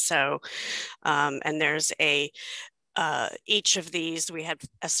relief. So, and there's each of these, we had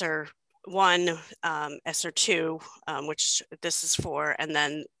ESSER 1, ESSER 2, which this is for, and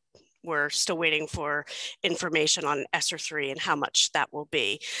then we're still waiting for information on ESSER 3 and how much that will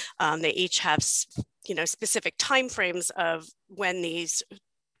be. They each have, you know, specific timeframes of when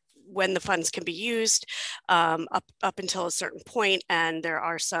the funds can be used up until a certain point, and there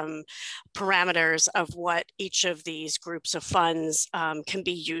are some parameters of what each of these groups of funds can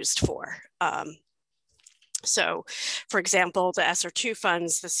be used for. So, for example, the ESSER 2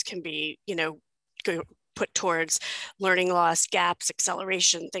 funds, this can be, you know, put towards learning loss, gaps,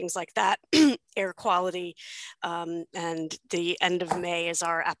 acceleration, things like that, air quality, and the end of May is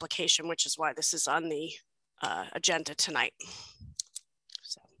our application, which is why this is on the agenda tonight.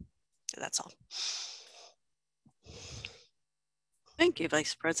 So that's all. Thank you,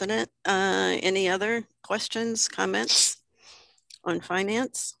 Vice President. Any other questions, comments on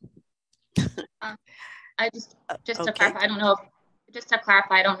finance? I just to clarify, I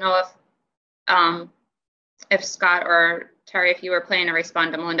don't know if Scott or Terry, if you were planning to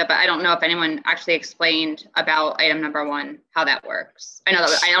respond to Melinda, but I don't know if anyone actually explained about item number 1, how that works. I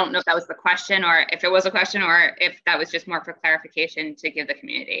don't know if that was the question, or if it was a question, or if that was just more for clarification to give the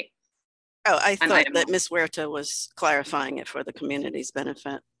community. Oh, I thought that Ms. Huerta was clarifying it for the community's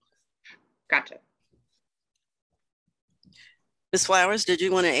benefit. Gotcha. Ms. Flowers, did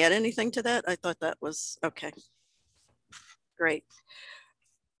you want to add anything to that? I thought that was okay. Great.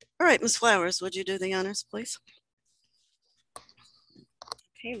 All right, Ms. Flowers, would you do the honors, please?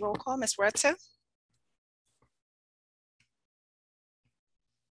 Okay, roll call. Ms. Huerta?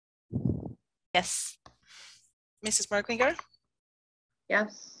 Yes. Mrs. Merklinger?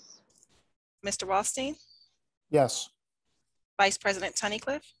 Yes. Mr. Rothstein? Yes. Vice President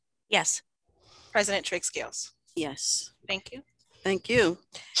Tunnicliffe? Yes. President Trigg-Scales? Yes. Thank you. Thank you.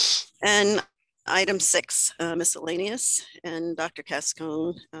 And item 6, miscellaneous, and Dr.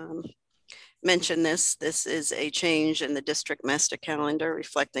 Cascone mentioned this. This is a change in the district master calendar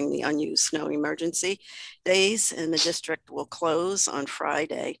reflecting the unused snow emergency days, and the district will close on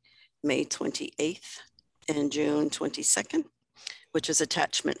Friday, May 28th and June 22nd, which is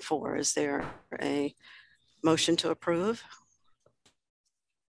attachment 4. Is there a motion to approve?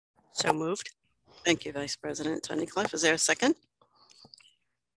 So moved. Thank you, Vice President Tunnicliffe. Is there a second?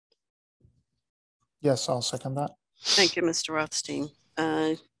 Yes, I'll second that. Thank you, Mr. Rothstein.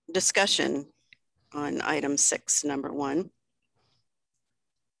 Discussion on item 6, number 1.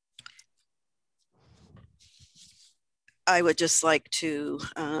 I would just like to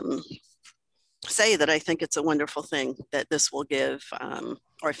say that I think it's a wonderful thing that this will give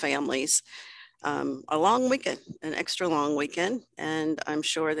our families a long weekend, an extra long weekend, and I'm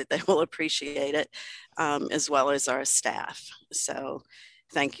sure that they will appreciate it, as well as our staff. So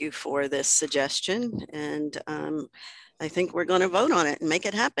thank you for this suggestion, and I think we're going to vote on it and make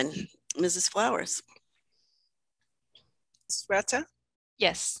it happen. Mrs. Flowers. Mrs. Huerta?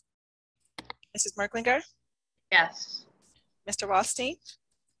 Yes. Mrs. Merklinger? Yes. Mr. Rothstein?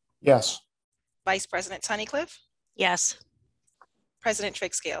 Yes. Vice President Tunnicliffe? Yes. President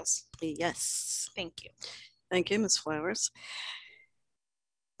Trigg-Scales? Yes. Thank you. Thank you, Ms. Flowers.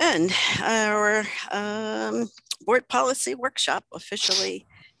 And our board policy workshop officially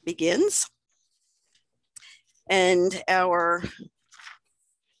begins. And our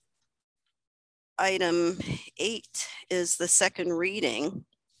item 8 is the second reading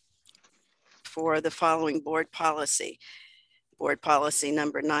for the following board policy. Board policy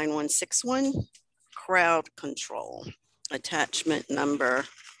number 9161, crowd control. Attachment number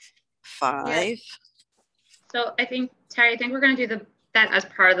 5. Yeah. So I think, Terry, we're going to do that as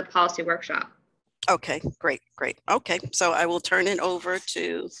part of the policy workshop. Okay, great. Okay, so I will turn it over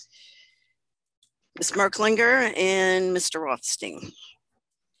to Ms. Merklinger and Mr. Rothstein.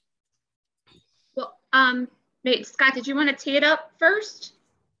 Well, Scott, did you want to tee it up first?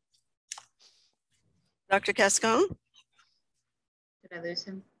 Dr. Cascone? Did I lose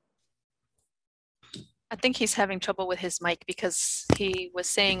him? I think he's having trouble with his mic because he was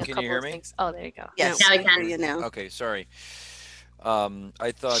saying a Can you couple hear of me? things. Oh, there you go. Yes, Now we we can. hear you now. Okay, sorry.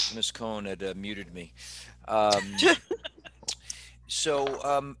 I thought Ms. Cohn had muted me.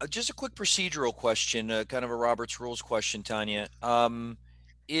 So just a quick procedural question, kind of a Robert's Rules question, Tanya.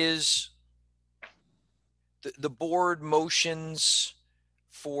 Is the board motions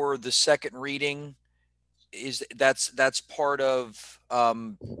for the second reading, that's part of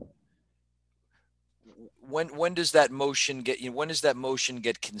when does that motion get, when does that motion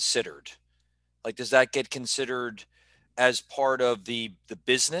get considered? Like, does that get considered as part of the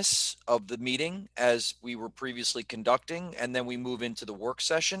business of the meeting as we were previously conducting, and then we move into the work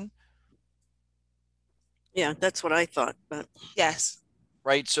session? Yeah, that's what I thought, but Yes.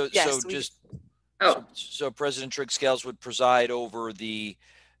 Right. So Yes, so President Trigg-Scales would preside over the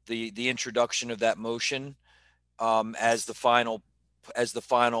introduction of that motion as the final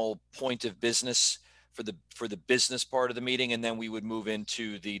point of business for the business part of the meeting, and then we would move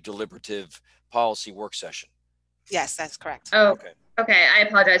into the deliberative policy work session. Yes, that's correct. Oh, okay. I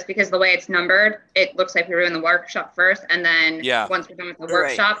apologize because the way it's numbered, it looks like we were doing the workshop first, and then once we're done with the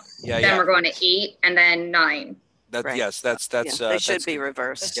workshop, then we're going to 8 and then 9. Yes, that's they should be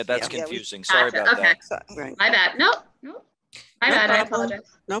reversed. Yeah, that's confusing. Sorry about that. Right. My bad. Nope. My bad. I apologize.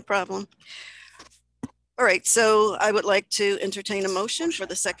 No problem. All right, so I would like to entertain a motion for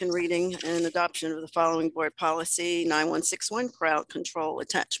the second reading and adoption of the following board policy 9161, crowd control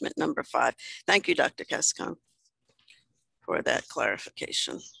attachment number 5. Thank you, Dr. Cascon, for that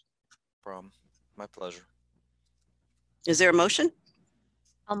clarification. Problem. My pleasure. Is there a motion?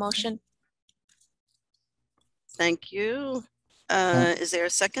 I'll motion. Thank you. Is there a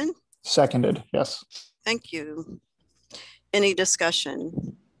second? Seconded, yes. Thank you. Any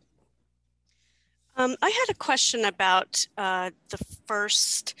discussion? I had a question about the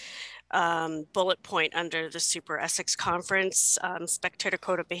first bullet point under the Super Essex Conference, Spectator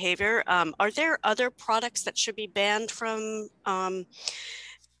Code of Behavior. Are there other products that should be banned from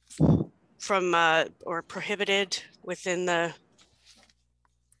or prohibited within the,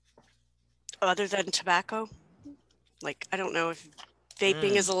 other than tobacco? Like, I don't know if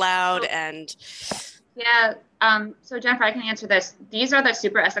vaping is allowed and. Yeah, so Jennifer, I can answer this. These are the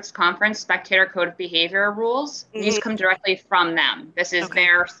Super Essex Conference Spectator Code of Behavior rules. These come directly from them. This is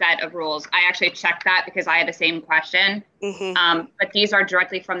their set of rules. I actually checked that because I had the same question. But these are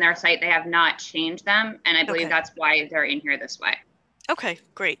directly from their site. They have not changed them. And I believe that's why they're in here this way. Okay,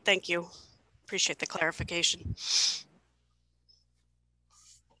 great. Thank you. Appreciate the clarification.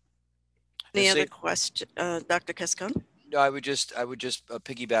 Any other question, Dr. Cascon? No, I would just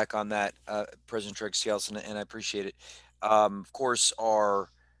piggyback on that, President Trigg-Scales, and I appreciate it. Of course, our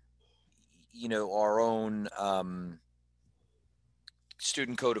own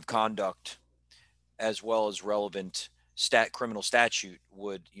student code of conduct, as well as relevant criminal statute,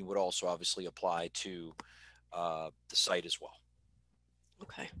 would also obviously apply to the site as well.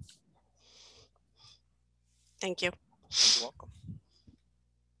 Okay. Thank you. You're welcome.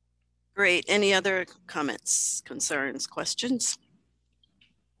 Great. Any other comments, concerns, questions?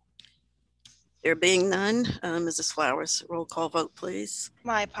 There being none, Mrs. Flowers, roll call vote, please.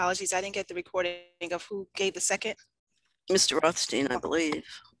 My apologies. I didn't get the recording of who gave the second. Mr. Rothstein, I believe.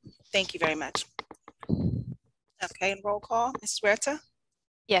 Thank you very much. Okay, and roll call. Mrs. Huerta?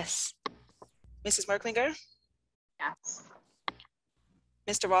 Yes. Mrs. Merklinger? Yes.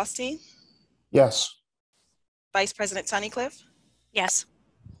 Mr. Rothstein? Yes. Vice President Tunnicliffe? Yes.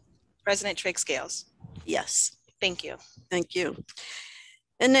 President Trigg-Scales? Yes. Thank you. Thank you.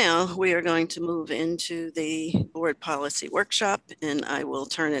 And now we are going to move into the board policy workshop, and I will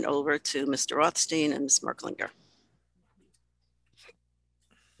turn it over to Mr. Rothstein and Ms. Merklinger.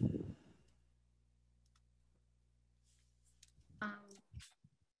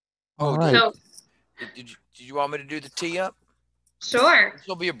 Oh, right. So, did you want me to do the tee up? Sure. This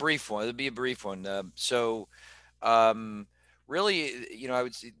will be a brief one. It'll be a brief one. Really, I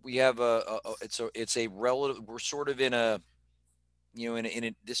would say we have it's a relative. We're sort of in a,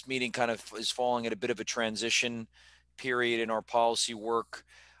 this meeting kind of is falling at a bit of a transition period in our policy work.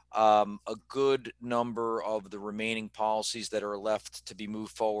 A good number of the remaining policies that are left to be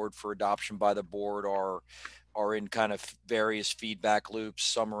moved forward for adoption by the board are in kind of various feedback loops.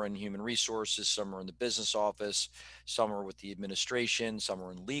 Some are in human resources, some are in the business office, some are with the administration, some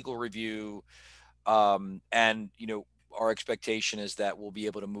are in legal review. And, our expectation is that we'll be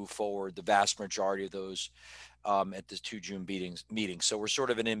able to move forward the vast majority of those at the 2 June meetings. So we're sort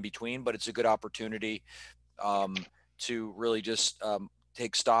of an in-between, but it's a good opportunity to really just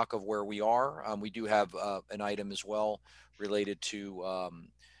take stock of where we are. We do have an item as well related to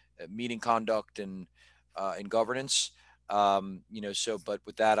meeting conduct and in governance. But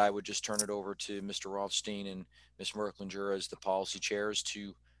with that, I would just turn it over to Mr. Rothstein and Ms. Merklinger as the policy chairs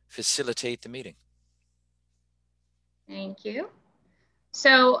to facilitate the meeting. Thank you.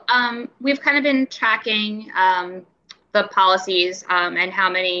 So we've kind of been tracking the policies and how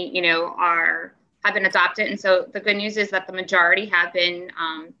many, have been adopted. And so the good news is that the majority have been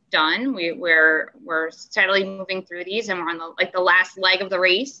done. We're steadily moving through these, and we're on the last leg of the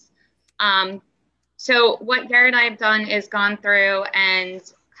race. So what Gary and I have done is gone through and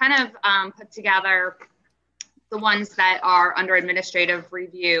kind of put together the ones that are under administrative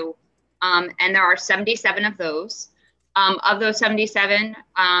review. And there are 77 of those. Of those 77,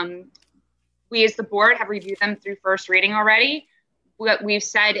 we as the board have reviewed them through first reading already. What we've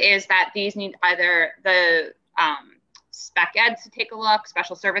said is that these need either the spec eds to take a look,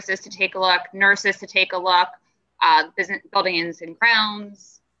 special services to take a look, nurses to take a look, business buildings and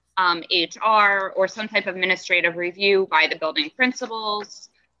grounds, HR, or some type of administrative review by the building principals,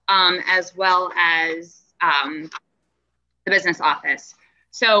 as well as the business office.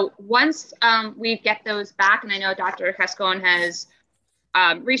 So once we get those back, and I know Dr. Cascone has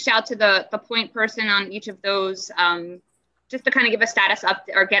reached out to the point person on each of those, just to kind of give a status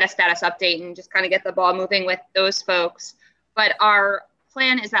update or get a status update and just kind of get the ball moving with those folks. But our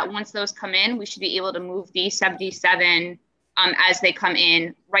plan is that once those come in, we should be able to move these 77 as they come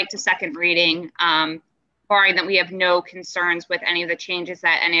in right to second reading, barring that we have no concerns with any of the changes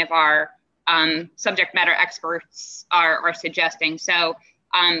that any of our subject matter experts are suggesting. So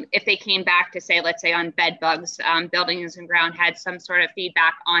if they came back to say, let's say on bed bugs, buildings and ground had some sort of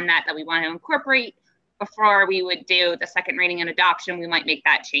feedback on that we want to incorporate before we would do the second reading and adoption, we might make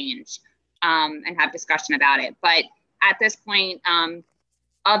that change and have discussion about it. But at this point,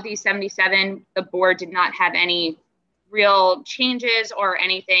 of these 77, the board did not have any real changes or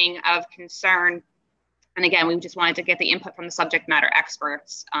anything of concern. And again, we just wanted to get the input from the subject matter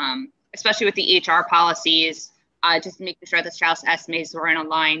experts, especially with the HR policies, just making sure the Strauss estimates were in a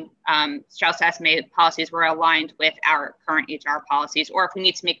line, Strauss estimated policies were aligned with our current HR policies, or if we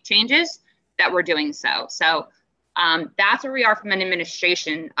need to make changes, that we're doing so. So that's where we are from an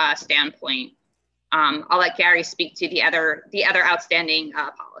administration standpoint. I'll let Gary speak to the other outstanding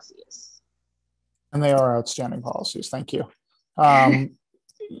policies. And they are outstanding policies. Thank you.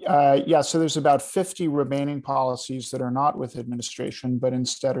 Yeah, so there's about 50 remaining policies that are not with administration, but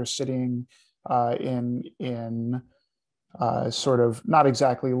instead are sitting in sort of not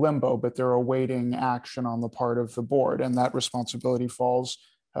exactly limbo, but they're awaiting action on the part of the board, and that responsibility falls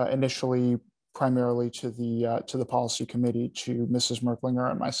initially primarily to the policy committee, to Mrs.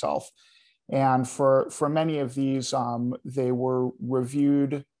 Merklinger and myself. And for many of these, they were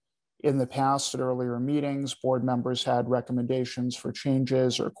reviewed in the past at earlier meetings. Board members had recommendations for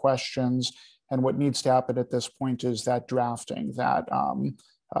changes or questions. And what needs to happen at this point is that drafting, that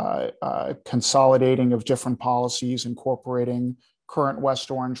consolidating of different policies, incorporating current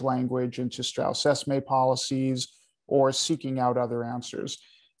West Orange language into Strauss Esme policies, or seeking out other answers.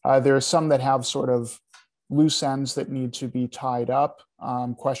 There are some that have sort of loose ends that need to be tied up,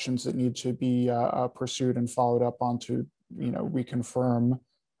 questions that need to be pursued and followed up on to, reconfirm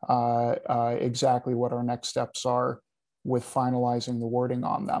exactly what our next steps are with finalizing the wording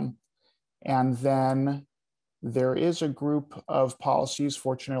on them. And then there is a group of policies,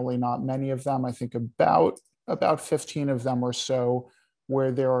 fortunately not many of them, I think about 15 of them or so,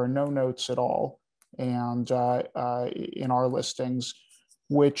 where there are no notes at all and in our listings,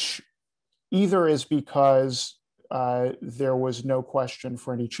 which either is because there was no question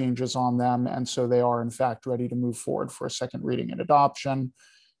for any changes on them, and so they are in fact ready to move forward for a second reading and adoption,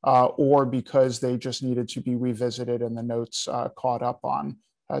 or because they just needed to be revisited and the notes caught up on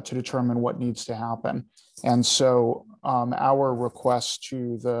to determine what needs to happen. And so our request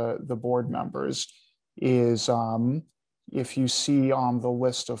to the board members is if you see on the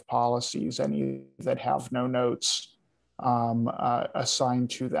list of policies any that have no notes assigned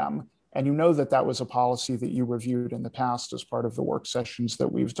to them, and you know that that was a policy that you reviewed in the past as part of the work sessions that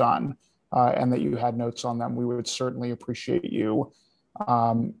we've done, and that you had notes on them, we would certainly appreciate you.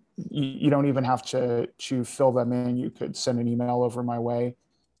 You don't even have to fill them in. You could send an email over my way,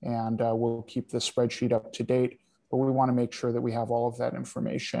 and we'll keep the spreadsheet up to date. But we want to make sure that we have all of that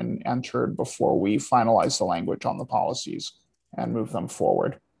information entered before we finalize the language on the policies and move them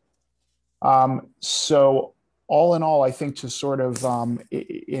forward. So all in all, I think to sort of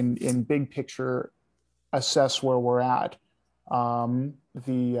in big picture assess where we're at,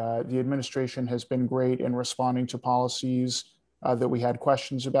 the administration has been great in responding to policies that we had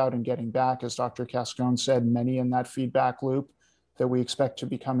questions about and getting back, as Dr. Cascone said, many in that feedback loop that we expect to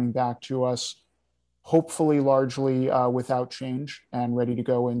be coming back to us. hopefully largely without change and ready to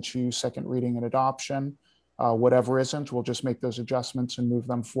go into second reading and adoption. Whatever isn't, we'll just make those adjustments and move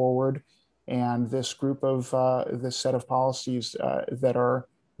them forward. And this group of, this set of policies that are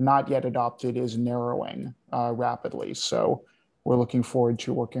not yet adopted is narrowing rapidly. So we're looking forward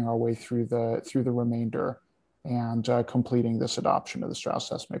to working our way through the remainder and completing this adoption of the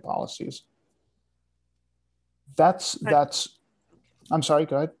Strauss-Esme policies. I'm sorry,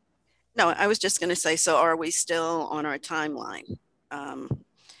 go ahead. No, I was just going to say, so are we still on our timeline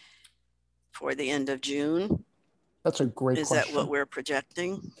for the end of June? That's a great question. Is that what we're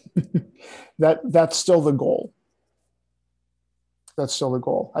projecting? That's still the goal. That's still the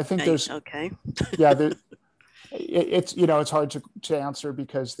goal. I think there's, okay. Yeah, it's, you know, it's hard to answer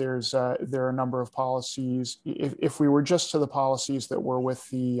because there are a number of policies. If we were just to the policies that were with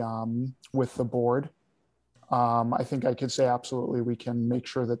the board, I think I could say absolutely we can make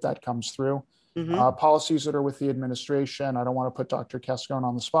sure that comes through. Mm-hmm. Policies that are with the administration, I don't want to put Dr. Cascone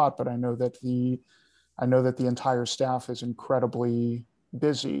on the spot, but I know that the entire staff is incredibly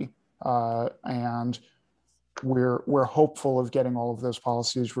busy, and we're hopeful of getting all of those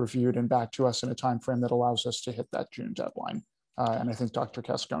policies reviewed and back to us in a time frame that allows us to hit that June deadline. And I think Dr.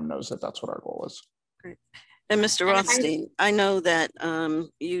 Cascone knows that that's what our goal is. Great. And Mr. Rothstein, I know that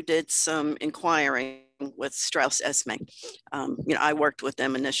you did some inquiring with Strauss-Esme. You know, I worked with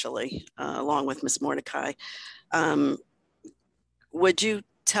them initially, along with Ms. Mordecai. Would you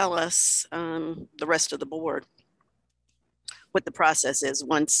tell us, the rest of the board, what the process is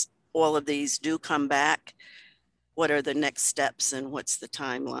once all of these do come back? What are the next steps and what's the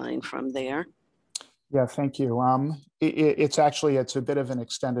timeline from there? Yeah, thank you. It's a bit of an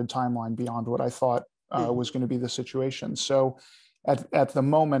extended timeline beyond what I thought was going to be the situation. So at the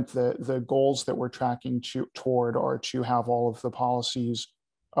moment, the goals that we're tracking toward are to have all of the policies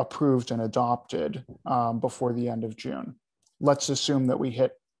approved and adopted before the end of June. Let's assume that we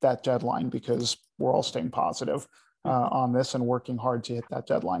hit that deadline because we're all staying positive on this and working hard to hit that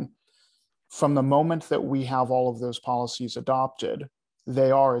deadline. From the moment that we have all of those policies adopted,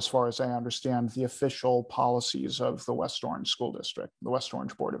 they are, as far as I understand, the official policies of the West Orange School District, the West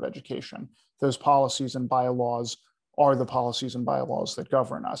Orange Board of Education. Those policies and bylaws are the policies and bylaws that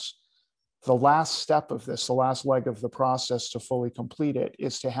govern us. The last step of this, the last leg of the process to fully complete it,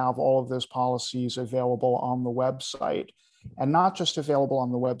 is to have all of those policies available on the website, and not just available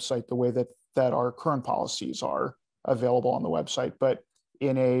on the website the way that our current policies are available on the website, but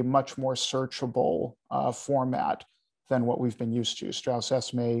in a much more searchable format than what we've been used to.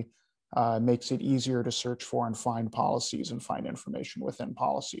 Strauss-Esme makes it easier to search for and find policies and find information within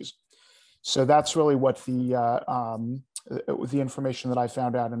policies. So that's really what the information that I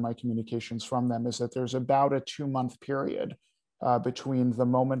found out in my communications from them is that there's about a 2-month period between the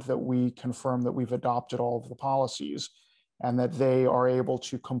moment that we confirm that we've adopted all of the policies and that they are able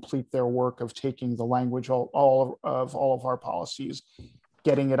to complete their work of taking the language of all of our policies,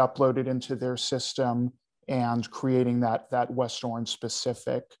 getting it uploaded into their system, and creating that West Orange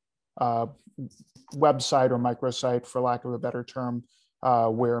specific website or microsite, for lack of a better term,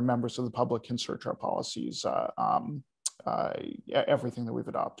 where members of the public can search our policies, everything that we've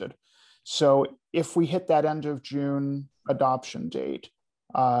adopted. So if we hit that end of June adoption date,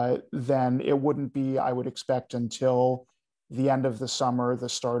 then it wouldn't be, I would expect, until the end of the summer, the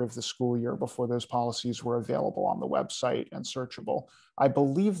start of the school year, before those policies were available on the website and searchable. I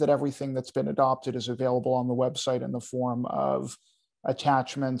believe that everything that's been adopted is available on the website in the form of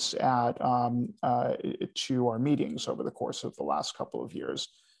attachments to our meetings over the course of the last couple of years.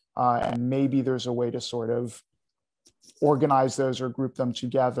 And maybe there's a way to sort of organize those or group them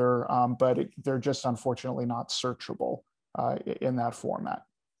together, but they're just unfortunately not searchable in that format.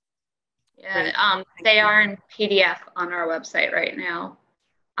 Yeah, they are in PDF on our website right now.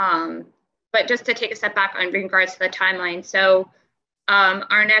 But just to take a step back in regards to the timeline. So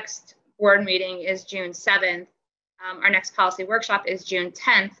our next board meeting is June 7th. Our next policy workshop is June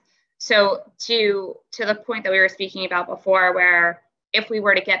 10th. So to the point that we were speaking about before, where if we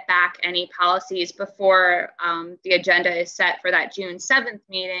were to get back any policies before the agenda is set for that June 7th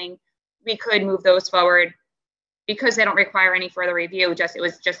meeting, we could move those forward because they don't require any further review. It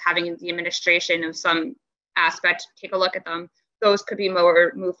was just having the administration of some aspect take a look at them. Those could be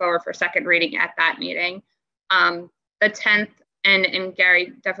moved forward for second reading at that meeting. The 10th, and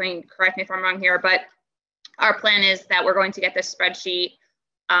Gary, definitely correct me if I'm wrong here, but our plan is that we're going to get this spreadsheet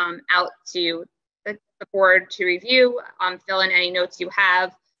out to the board to review, fill in any notes you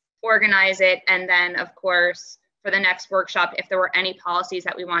have, organize it, and then, of course, for the next workshop, if there were any policies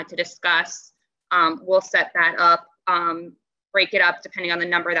that we wanted to discuss, we'll set that up, break it up depending on the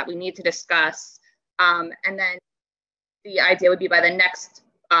number that we need to discuss, And then the idea would be by the next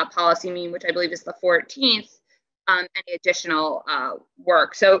policy meeting, which I believe is the 14th, any additional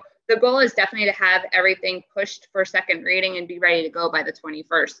work. So the goal is definitely to have everything pushed for second reading and be ready to go by the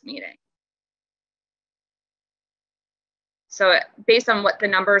 21st meeting. So based on what the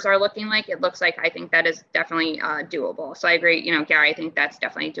numbers are looking like, it looks like I think that is definitely doable. So I agree, Gary, I think that's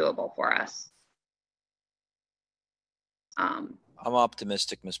definitely doable for us. I'm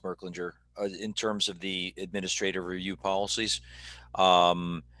optimistic, Ms. Merklinger, in terms of the administrative review policies.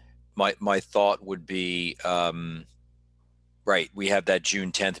 My thought would be, right, we have that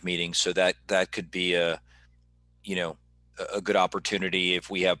June 10th meeting, so that could be a good opportunity if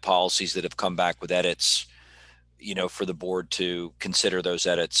we have policies that have come back with edits, for the board to consider those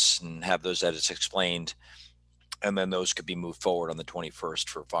edits and have those edits explained, and then those could be moved forward on the 21st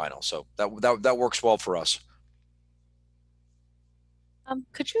for final. So that works well for us.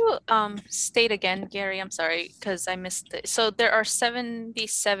 Could you state again, Gary? I'm sorry, because I missed it. So there are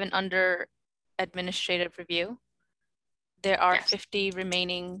 77 under administrative review. There are 50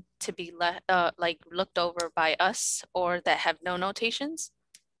 remaining to be looked over by us, or that have no notations.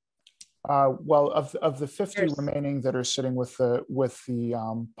 Well, of the 50 remaining that are sitting with the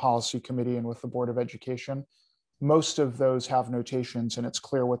policy committee and with the Board of Education, most of those have notations, and it's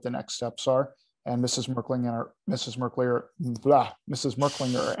clear what the next steps are. And Mrs. Merklinger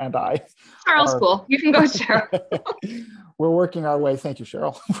and I. Cheryl's cool. You can go, Cheryl. We're working our way. Thank you,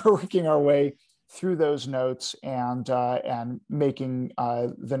 Cheryl. We're working our way through those notes and making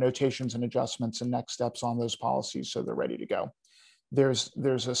the notations and adjustments and next steps on those policies so they're ready to go. There's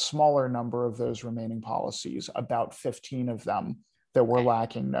a smaller number of those remaining policies, about 15 of them that were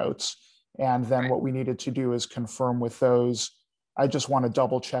lacking notes. And then what we needed to do is confirm with those. I just want to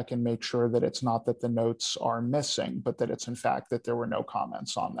double check and make sure that it's not that the notes are missing, but that it's in fact that there were no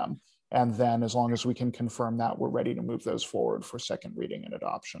comments on them. And then as long as we can confirm that, we're ready to move those forward for second reading and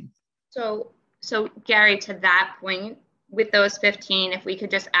adoption. So Gary, to that point, with those 15, if we could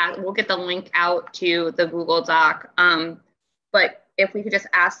just add, we'll get the link out to the Google Doc. But if we could just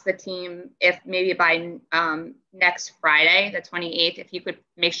ask the team if maybe by next Friday, the 28th, if you could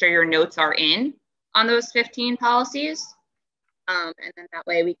make sure your notes are in on those 15 policies. And then that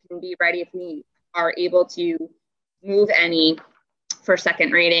way we can be ready if we are able to move any for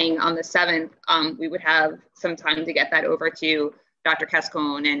second reading on the 7th. We would have some time to get that over to Dr.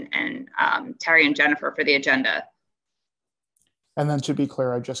 Cascone and Terry and Jennifer for the agenda. And then to be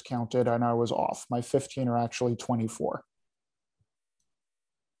clear, I just counted and I was off. My 15 are actually 24.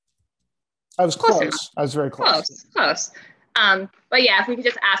 I was close. I was very close. Close. But yeah, if we could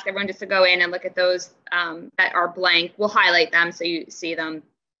just ask everyone just to go in and look at those that are blank, we'll highlight them so you see them.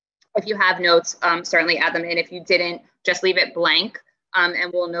 If you have notes, certainly add them in. If you didn't, just leave it blank,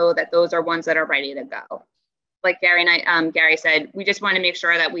 and we'll know that those are ones that are ready to go. Like Gary said, we just want to make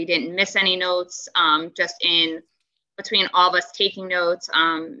sure that we didn't miss any notes, just in between all of us taking notes,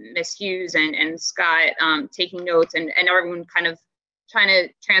 Ms. Hughes and Scott taking notes, and everyone kind of trying to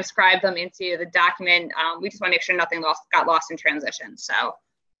transcribe them into the document. We just want to make sure nothing got lost in transition. So.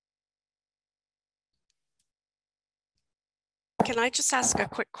 Can I just ask a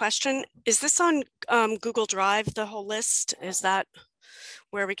quick question? Is this on Google Drive, the whole list? Is that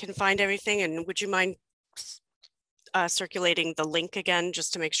where we can find everything? And would you mind circulating the link again,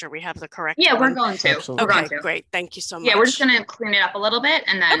 just to make sure we have the correct one? We're going to. Absolutely. Okay, great. Thank you so much. Yeah, we're just going to clean it up a little bit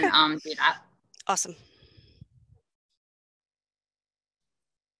and then do that. Awesome.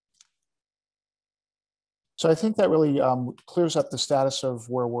 So I think that really clears up the status of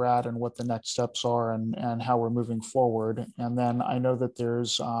where we're at and what the next steps are and how we're moving forward. And then I know that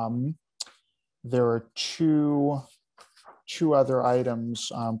there are two other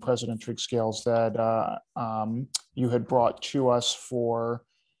items, President Trigg-Scales, that you had brought to us for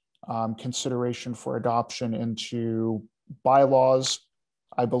consideration for adoption into bylaws,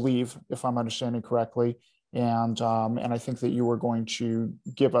 I believe, if I'm understanding correctly. And I think that you were going to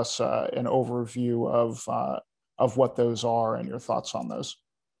give us an overview of what those are and your thoughts on those.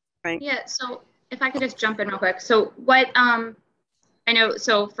 Right. Yeah. So if I could just jump in real quick. So what I know.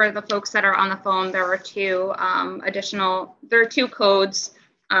 So for the folks that are on the phone, there are two codes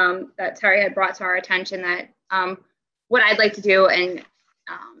that Terry had brought to our attention. That what I'd like to do, and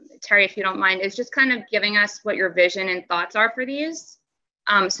Terry, if you don't mind, is just kind of giving us what your vision and thoughts are for these.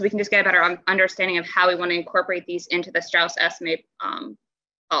 So we can just get a better understanding of how we want to incorporate these into the Strauss estimate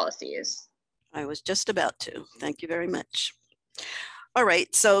policies. I was just about to. Thank you very much. All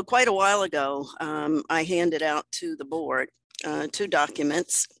right, so quite a while ago, I handed out to the board three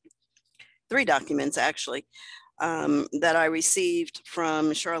documents actually. that I received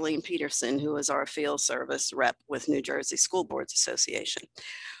from Charlene Peterson, who is our field service rep with New Jersey School Boards Association.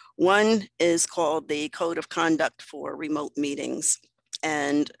 One is called the Code of Conduct for Remote Meetings.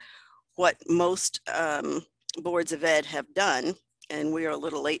 And what most boards of ed have done, and we are a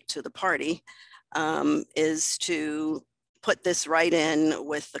little late to the party, is to put this right in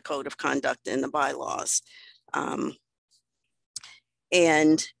with the Code of Conduct and the bylaws.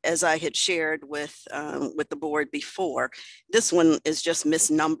 And as I had shared with the board before, this one is just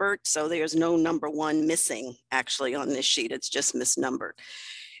misnumbered. So there's no number 1 missing actually on this sheet. It's just misnumbered.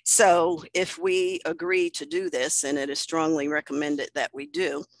 So if we agree to do this, and it is strongly recommended that we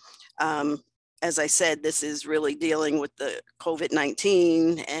do, as I said, this is really dealing with the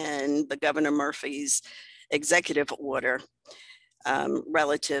COVID-19 and the Governor Murphy's executive order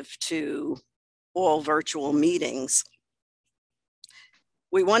relative to all virtual meetings.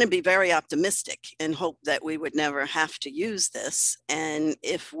 We want to be very optimistic and hope that we would never have to use this. And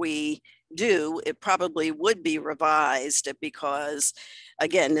if we do, it probably would be revised because,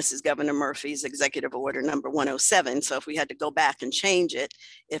 again, this is Governor Murphy's executive order number 107. So if we had to go back and change it,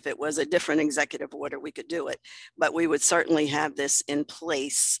 if it was a different executive order, we could do it. But we would certainly have this in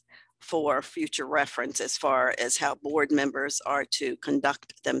place for future reference as far as how board members are to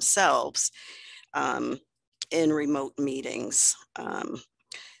conduct themselves in remote meetings.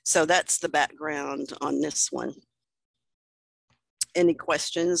 So that's the background on this one. Any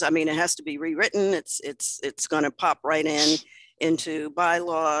questions? I mean, it has to be rewritten. It's going to pop right into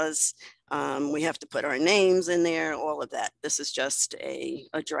bylaws. We have to put our names in there, all of that. This is just a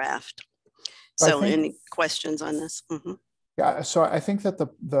draft. So any questions on this? Mm-hmm. Yeah, so I think that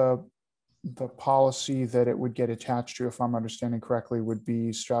the policy that it would get attached to, if I'm understanding correctly, would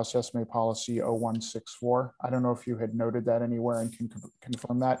be Strauss Esme policy 0164. I don't know if you had noted that anywhere and can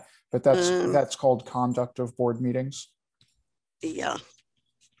confirm that, but that's called conduct of board meetings. Yeah,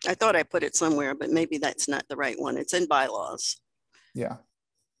 I thought I put it somewhere, but maybe that's not the right one. It's in bylaws. Yeah.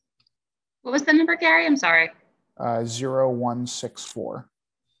 What was the number, Gary? I'm sorry. 0164.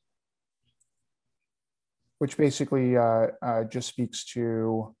 Which basically just speaks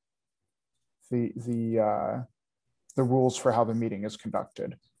to the rules for how the meeting is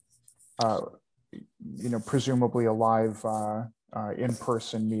conducted. You know, presumably a live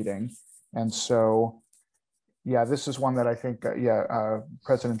in-person meeting. And so, yeah, this is one that I think,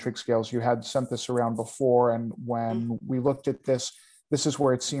 President Triggscales, you had sent this around before. And when we looked at this, this is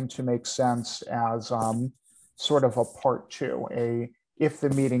where it seemed to make sense as sort of a part 2, if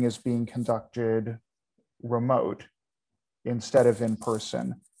the meeting is being conducted remote instead of in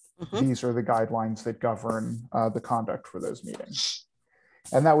person, these are the guidelines that govern the conduct for those meetings.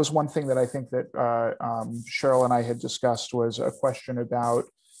 And that was one thing that I think that Cheryl and I had discussed, was a question about,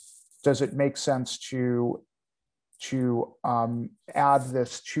 does it make sense to add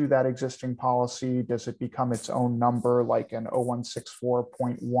this to that existing policy? Does it become its own number, like an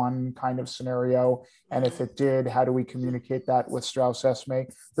 0164.1 kind of scenario? And if it did, how do we communicate that with Strauss Esme?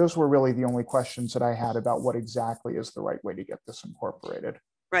 Those were really the only questions that I had about what exactly is the right way to get this incorporated.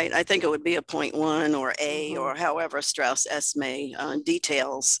 Right, I think it would be a 0.1 or A, or however Strauss Esme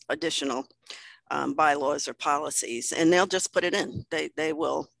details additional bylaws or policies, and they'll just put it in. They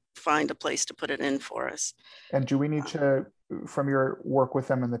will find a place to put it in for us. And do we need to, from your work with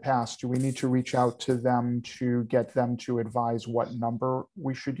them in the past, do we need to reach out to them to get them to advise what number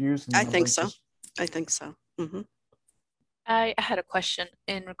we should use? I think so. I think so. Mm-hmm. I had a question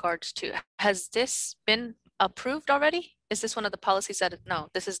in regards to, has this been approved already? Is this one of the policies that, no,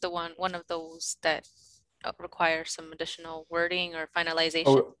 this is the one of those that require some additional wording or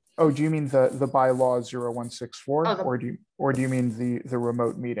finalization? Oh, do you mean the bylaw 0164, or do you mean the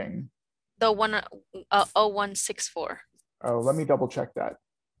remote meeting? The 0164. Oh, let me double check that.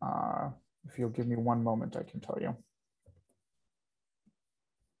 If you'll give me one moment, I can tell you.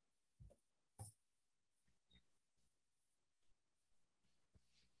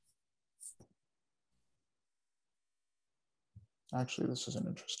 Actually, this is an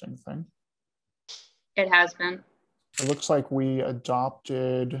interesting thing. It has been. It looks like we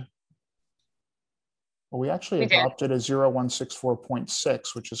adopted, well, we actually adopted a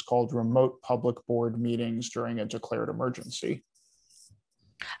 0164.6, which is called remote public board meetings during a declared emergency.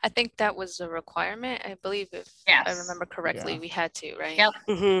 I think that was a requirement. I believe, if I remember correctly, we had to, right? Yep.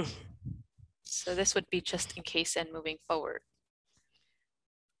 Mm-hmm. So this would be just in case and moving forward.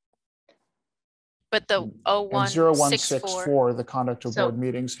 But the 0164, the conduct of board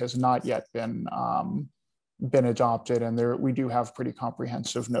meetings, has not yet been adopted, and there we do have pretty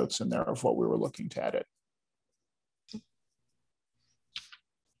comprehensive notes in there of what we were looking to edit.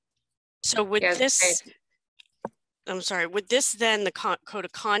 So with this, I'm sorry, would this then, the code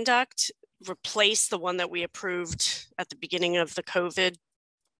of conduct, replace the one that we approved at the beginning of the COVID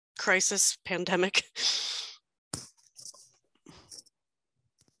crisis pandemic?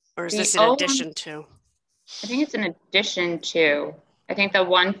 Or is this in addition to? I think it's in addition to. I think the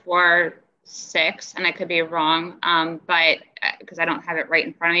 146, and I could be wrong, but because I don't have it right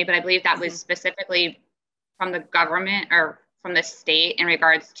in front of me, but I believe that was specifically from the government or from the state in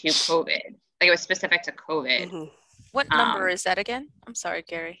regards to COVID. Like it was specific to COVID. What number is that again? I'm sorry,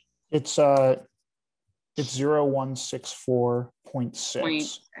 Gary. It's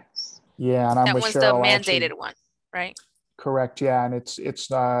 0164.6. Yeah, and I'm that with one's Cheryl, the mandated one, right? Correct. Yeah, and it's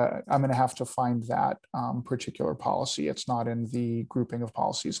I'm going to have to find that particular policy. It's not in the grouping of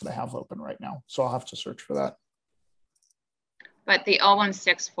policies that I have open right now, so I'll have to search for that. But the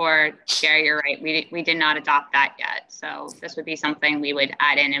 0164, Gary, you're right. We did not adopt that yet, so this would be something we would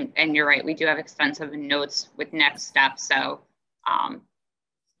add in. And you're right, we do have extensive notes with next steps. So.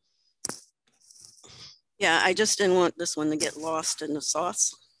 Yeah, I just didn't want this one to get lost in the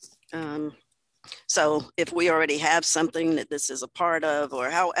sauce. So if we already have something that this is a part of, or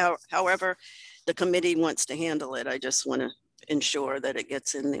however the committee wants to handle it, I just want to ensure that it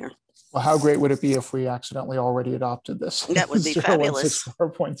gets in there. Well, how great would it be if we accidentally already adopted this? That would be fabulous.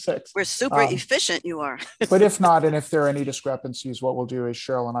 0164.6. We're super efficient, you are. But if not, and if there are any discrepancies, what we'll do is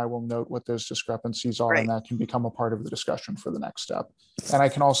Cheryl and I will note what those discrepancies are, and that can become a part of the discussion for the next step. And I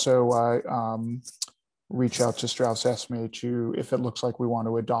can also reach out to Strauss Esme to, if it looks like we want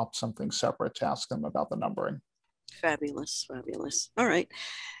to adopt something separate, to ask them about the numbering. Fabulous, fabulous. All right.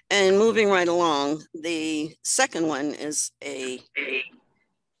 And moving right along, the second one is a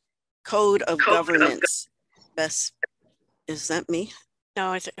code of governance. Best, is that me?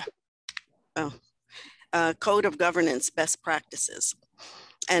 No, I think. Oh, code of governance best practices.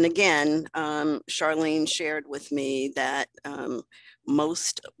 And again, Charlene shared with me that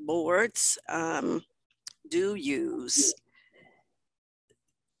most boards do use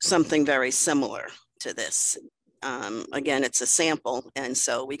something very similar to this. Again, it's a sample, and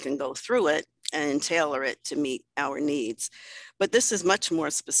so we can go through it and tailor it to meet our needs. But this is much more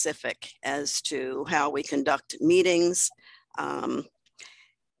specific as to how we conduct meetings.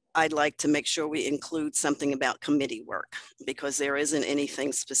 I'd like to make sure we include something about committee work, because there isn't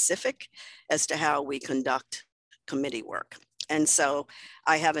anything specific as to how we conduct committee work. And so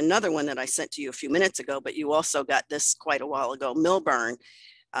I have another one that I sent to you a few minutes ago, but you also got this quite a while ago, Milburn,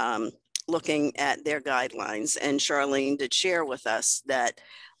 looking at their guidelines. And Charlene did share with us that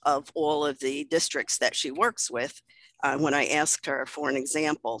of all of the districts that she works with, when I asked her for an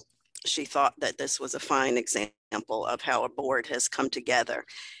example, she thought that this was a fine example of how a board has come together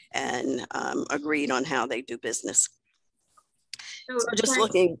and agreed on how they do business. So just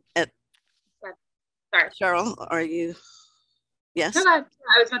looking at, sorry, Cheryl, are you? Yes. No, I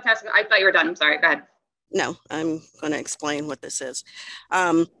was about to ask. I thought you were done. I'm sorry. Go ahead. No, I'm going to explain what this is.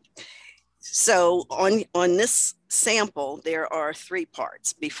 So on this sample, there are 3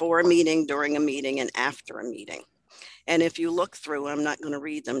 parts: before a meeting, during a meeting, and after a meeting. And if you look through, I'm not going to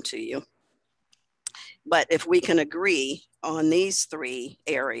read them to you, but if we can agree on these 3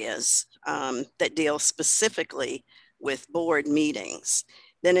 areas that deal specifically with board meetings,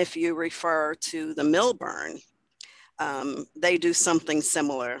 then if you refer to the Milburn, they do something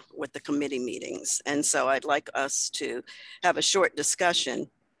similar with the committee meetings. And so I'd like us to have a short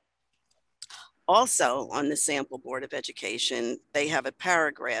discussion. Also on the sample Board of Education, they have a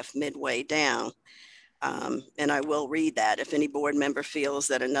paragraph midway down, and I will read that. If any board member feels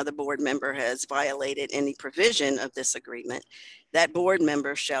that another board member has violated any provision of this agreement, that board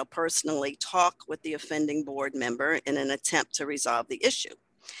member shall personally talk with the offending board member in an attempt to resolve the issue.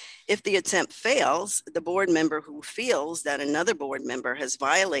 If the attempt fails, the board member who feels that another board member has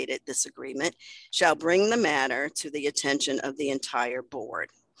violated this agreement shall bring the matter to the attention of the entire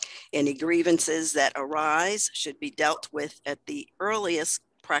board. Any grievances that arise should be dealt with at the earliest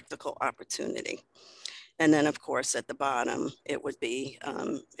practical opportunity. And then, of course, at the bottom, it would be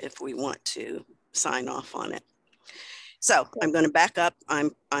if we want to sign off on it. So I'm going to back up.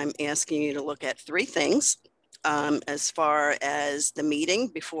 I'm asking you to look at 3 things. As far as the meeting,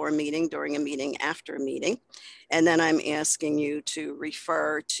 before a meeting, during a meeting, after a meeting. And then I'm asking you to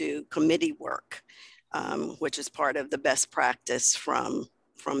refer to committee work, which is part of the best practice from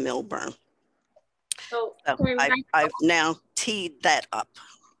Milburn. So I've now teed that up.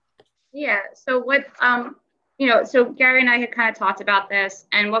 Yeah, so what, so Gary and I had kind of talked about this,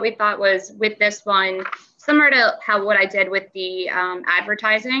 and what we thought was with this one, similar to what I did with the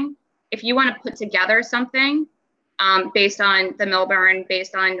advertising, if you want to put together something based on the Milburn,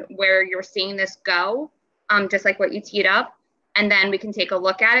 based on where you're seeing this go, just like what you teed up. And then we can take a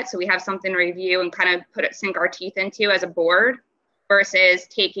look at it so we have something to review and kind of sink our teeth into as a board, versus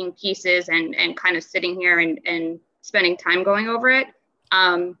taking pieces and kind of sitting here and spending time going over it.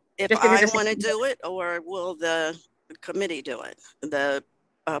 If I want to do it, or will the committee do it? The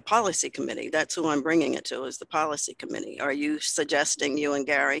policy committee, that's who I'm bringing it to, is the policy committee. Are you suggesting, you and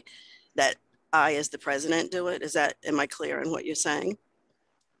Gary, that I as the president do it? Am I clear in what you're saying?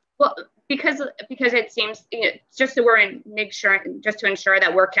 Well, because it seems, just so just to ensure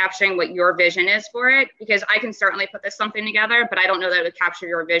that we're capturing what your vision is for it, because I can certainly put something together, but I don't know that it would capture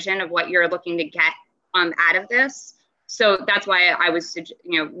your vision of what you're looking to get out of this. So that's why I was,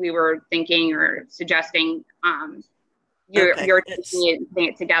 we were thinking or suggesting you're putting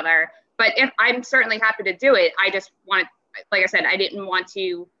it together. But if I'm certainly happy to do it, I just want to, like I said, I don't want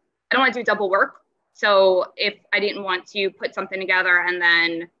to do double work. So if I didn't want to put something together and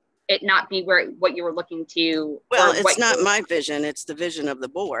then it not be what you were looking to. Well, it's not my vision, it's the vision of the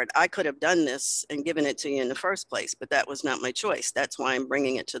board. I could have done this and given it to you in the first place, but that was not my choice. That's why I'm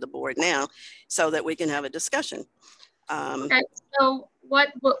bringing it to the board now, so that we can have a discussion. Okay, so what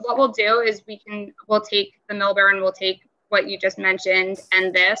we'll do is we'll take the Milburn, we'll take what you just mentioned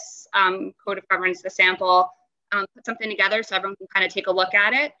and this code of governance, the sample, put something together so everyone can kind of take a look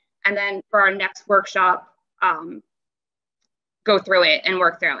at it. And then for our next workshop, go through it and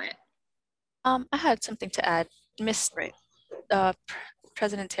work through it. I had something to add,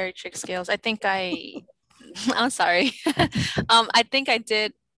 President Terry Trigg-Scales. I think I'm sorry. I think I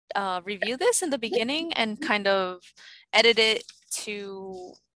did review this in the beginning and kind of edit it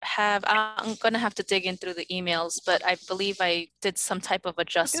to have, I'm going to have to dig in through the emails, but I believe I did some type of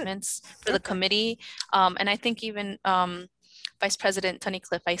adjustments for the committee. And I think even Vice President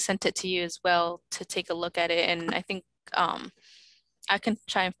Tunnicliffe, I sent it to you as well to take a look at it. And I think I can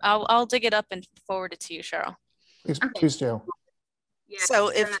try and I'll dig it up and forward it to you, Cheryl. Please do. Yeah,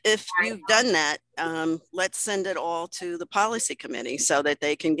 so if you've done that, let's send it all to the policy committee so that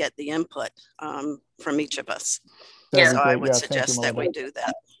they can get the input from each of us. So I would suggest that we do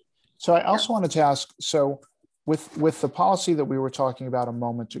that. So I also wanted to ask, so with the policy that we were talking about a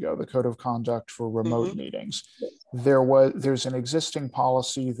moment ago, the code of conduct for remote meetings, there's an existing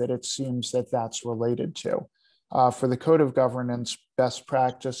policy that it seems that's related to. For the code of governance, best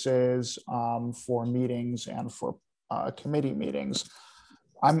practices for meetings and for committee meetings.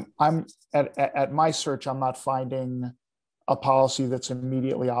 I'm at my search, I'm not finding a policy that's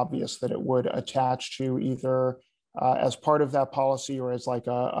immediately obvious that it would attach to either as part of that policy or as like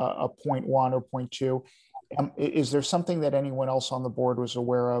a point 1 or point 2. Is there something that anyone else on the board was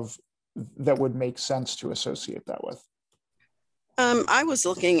aware of that would make sense to associate that with? I was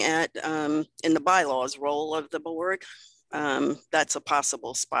looking at in the bylaws role of the board. That's a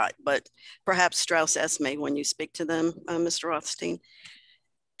possible spot, but perhaps Strauss Esme, when you speak to them, Mr. Rothstein,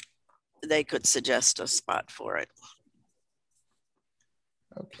 they could suggest a spot for it.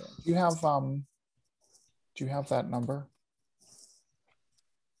 Okay. Do you have that number?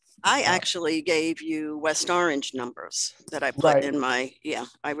 I actually gave you West Orange numbers that I put in my,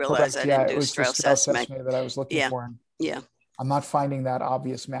 I realized I didn't do Strauss Esme that I was looking for. Yeah. I'm not finding that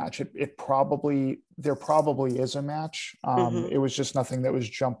obvious match. There probably is a match. It was just nothing that was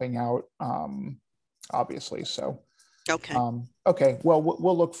jumping out, obviously. So, okay. Okay. Well,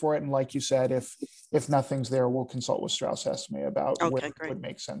 we'll look for it. And like you said, if nothing's there, we'll consult with Strauss Esme about where it would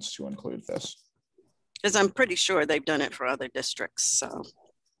make sense to include this. Because I'm pretty sure they've done it for other districts. So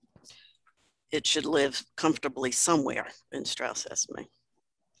it should live comfortably somewhere in Strauss Esme.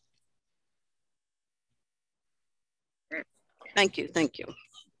 Thank you.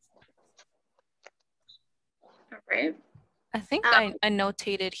 All right. I think I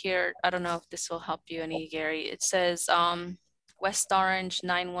notated here, I don't know if this will help you any, Gary. It says West Orange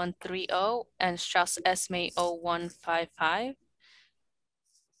 9130 and Strauss Esme 0155.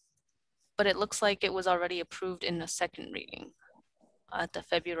 But it looks like it was already approved in the second reading at the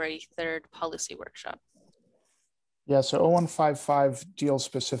February 3rd policy workshop. Yeah, so 0155 deals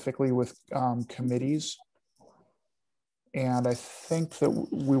specifically with committees. And I think that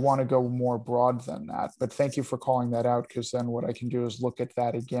we want to go more broad than that, but thank you for calling that out, because then what I can do is look at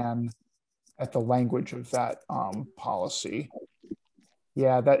that again at the language of that policy.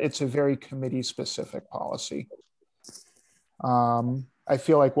 Yeah, that it's a very committee specific policy. I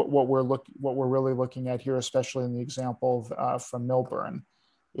feel like what we're really looking at here, especially in the example from Milburn,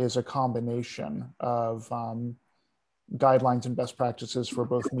 is a combination of guidelines and best practices for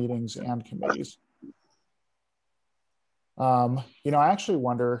both meetings and committees. I actually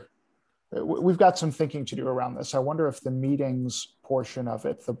wonder, we've got some thinking to do around this. I wonder if the meetings portion of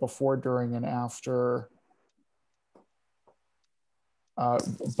it, the before, during, and after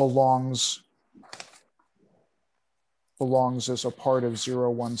belongs as a part of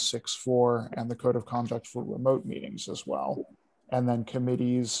 0164 and the code of conduct for remote meetings as well. And then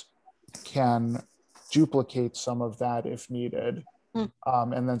committees can duplicate some of that if needed,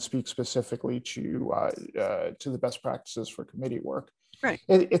 and then speak specifically to the best practices for committee work. Right.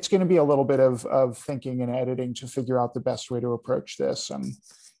 It's going to be a little bit of thinking and editing to figure out the best way to approach this. And,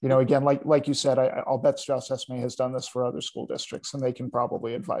 you know, again, like you said, I'll bet Strauss Esme has done this for other school districts, and they can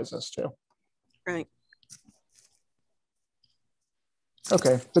probably advise us too. Right.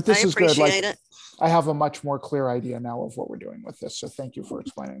 Okay, but this is good. Like, it. I have a much more clear idea now of what we're doing with this. So thank you for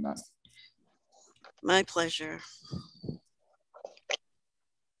explaining that. My pleasure.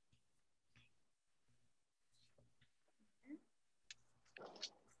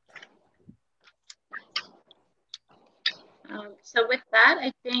 So with that,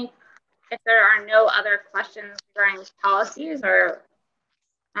 I think if there are no other questions regarding policies or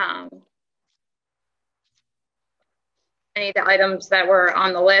any of the items that were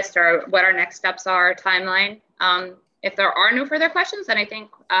on the list or what our next steps are, timeline. If there are no further questions, then I think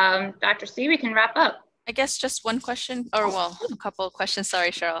Dr. C, we can wrap up. I guess just one question, or well, a couple of questions.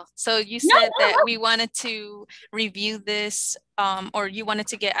 Sorry, Cheryl. So you said that we wanted to review this, or you wanted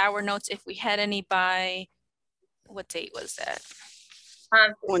to get our notes if we had any by, what date was that? By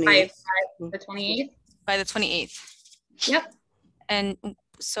the 28th. By the 28th. Yep. And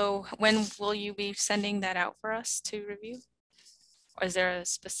so when will you be sending that out for us to review? Or is there a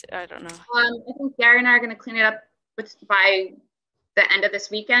specific, I don't know. I think Gary and I are going to clean it up by the end of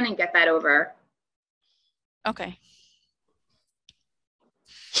this weekend and get that over. Okay.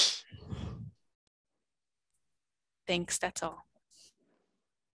 Thanks, that's all.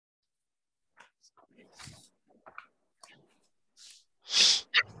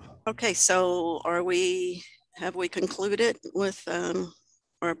 Okay, so have we concluded with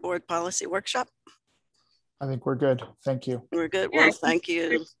our board policy workshop? I think we're good. Thank you. We're good. Well, thank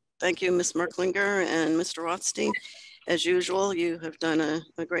you. Thank you, Ms. Merklinger and Mr. Rothstein. As usual, you have done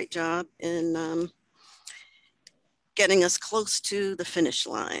a great job in getting us close to the finish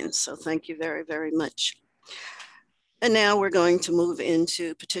line. So thank you very, very much. And now we're going to move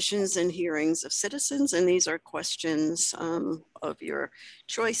into petitions and hearings of citizens. And these are questions of your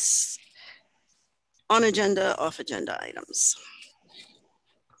choice, on agenda, off agenda items.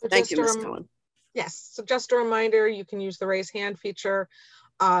 So thank you, Ms. Cohen. Yes, so just a reminder, you can use the raise hand feature.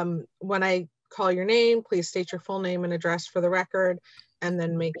 When I call your name, please state your full name and address for the record, and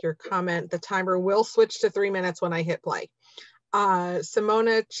then make your comment. The timer will switch to 3 minutes when I hit play.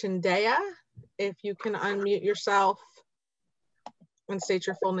 Simona Chindaya, if you can unmute yourself and state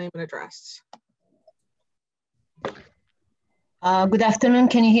your full name and address. Good afternoon,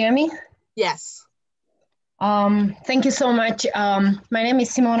 can you hear me? Yes. Thank you so much. My name is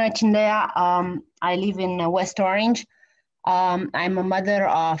Simona Chindaya. I live in West Orange. I'm a mother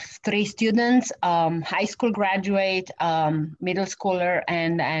of 3 students, high school graduate, middle schooler,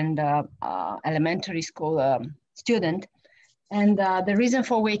 and elementary school student. And the reason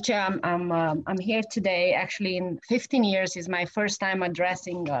for which I'm here today, actually in 15 years, is my first time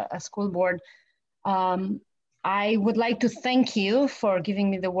addressing a school board. I would like to thank you for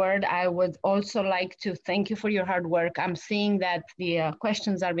giving me the word. I would also like to thank you for your hard work. I'm seeing that the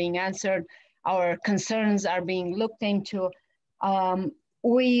questions are being answered, our concerns are being looked into.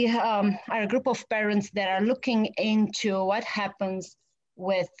 We are a group of parents that are looking into what happens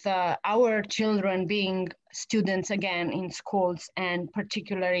with our children being students again in schools, and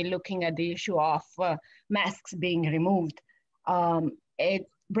particularly looking at the issue of masks being removed. It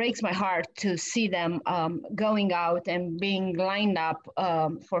breaks my heart to see them going out and being lined up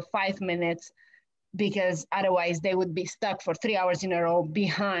for 5 minutes, because otherwise they would be stuck for 3 hours in a row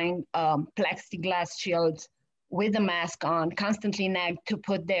behind plexiglass shields with a mask on, constantly nagged to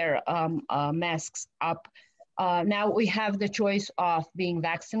put their masks up. Now we have the choice of being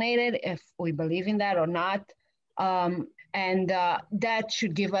vaccinated, if we believe in that or not. And that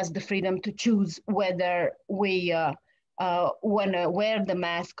should give us the freedom to choose whether we want to wear the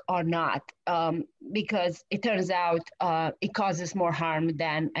mask or not, because it turns out it causes more harm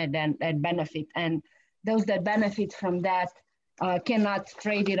than benefit. And those that benefit from that cannot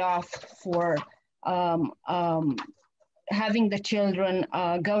trade it off for having the children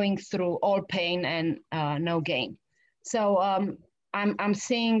going through all pain and no gain. So I'm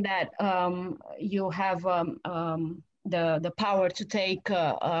seeing that you have the power to take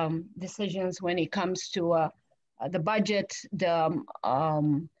decisions when it comes to the budget, the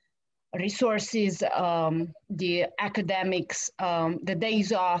resources, the academics, the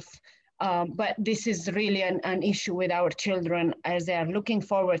days off, But this is really an issue with our children as they are looking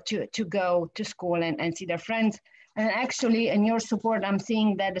forward to go to school and see their friends. And actually, in your support, I'm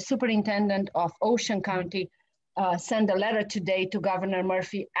seeing that the superintendent of Ocean County sent a letter today to Governor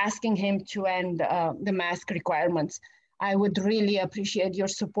Murphy asking him to end the mask requirements. I would really appreciate your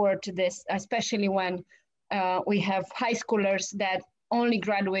support to this, especially when we have high schoolers that only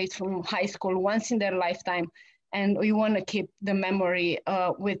graduate from high school once in their lifetime. And we want to keep the memory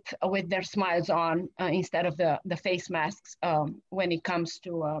with their smiles on instead of the face masks when it comes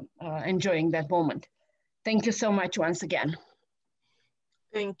to enjoying that moment. Thank you so much once again.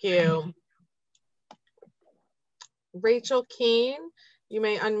 Thank you. Rachel Keene, you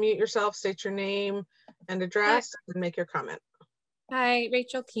may unmute yourself, state your name and address, and make your comment. Hi,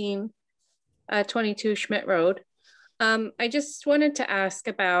 Rachel Keene, 22 Schmidt Road. I just wanted to ask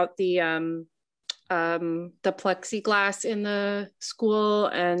about the plexiglass in the school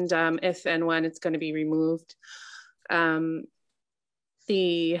and if and when it's going to be removed.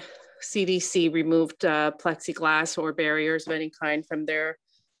 The CDC removed plexiglass or barriers of any kind from their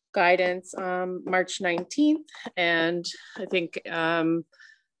guidance March 19th. And I think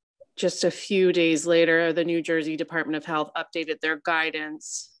just a few days later, the New Jersey Department of Health updated their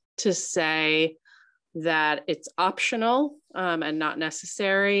guidance to say that it's optional and not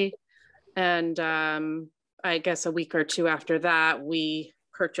necessary. And I guess a week or two after that, we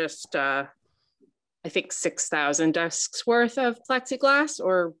purchased, I think 6,000 desks worth of plexiglass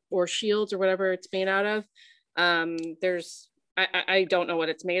or shields or whatever it's made out of. I don't know what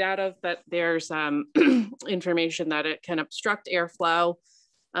it's made out of, but there's information that it can obstruct airflow,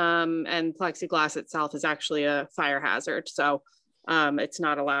 and plexiglass itself is actually a fire hazard. So it's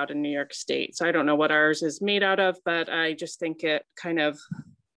not allowed in New York State. So I don't know what ours is made out of, but I just think it kind of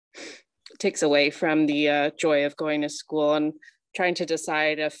takes away from the joy of going to school and trying to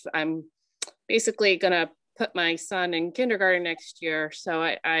decide if I'm basically gonna put my son in kindergarten next year. So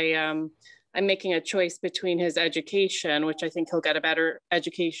I'm making a choice between his education, which I think he'll get a better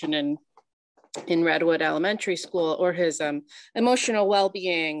education in Redwood Elementary School, or his emotional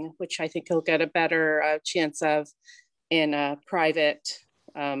well-being, which I think he'll get a better chance of in a private,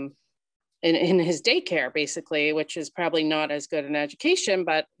 in his daycare, basically, which is probably not as good an education,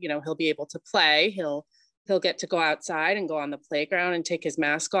 but he'll be able to play. He'll get to go outside and go on the playground and take his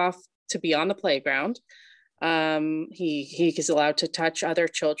mask off to be on the playground. He is allowed to touch other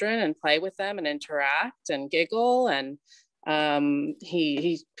children and play with them and interact and giggle, and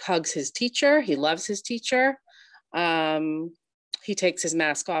he hugs his teacher. He loves his teacher. He takes his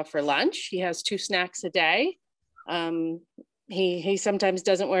mask off for lunch. He has 2 snacks a day. He sometimes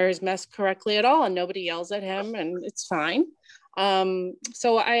doesn't wear his mask correctly at all, and nobody yells at him, and it's fine.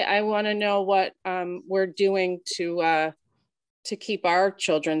 So I want to know what we're doing to keep our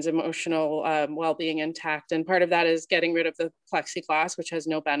children's emotional well-being intact. And part of that is getting rid of the plexiglass, which has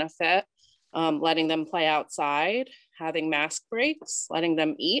no benefit, letting them play outside, having mask breaks, letting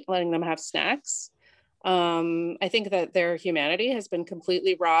them eat, letting them have snacks. I think that their humanity has been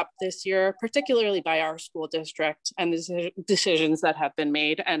completely robbed this year, particularly by our school district and the decisions that have been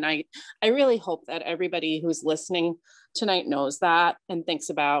made. And I really hope that everybody who's listening tonight knows that and thinks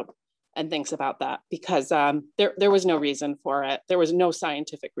about that, because there was no reason for it. There was no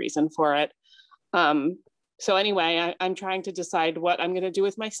scientific reason for it. So anyway, I'm trying to decide what I'm going to do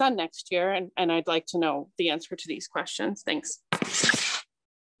with my son next year, and I'd like to know the answer to these questions. Thanks.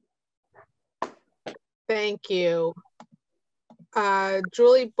 Thank you.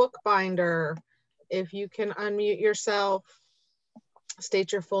 Julie Bookbinder, if you can unmute yourself,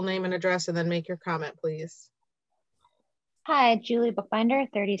 state your full name and address, and then make your comment, please. Hi, Julie Bookbinder,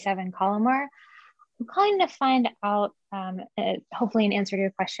 37 Collmore. I'm calling to find out, hopefully an answer to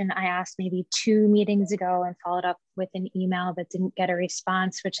a question I asked maybe 2 meetings ago and followed up with an email but didn't get a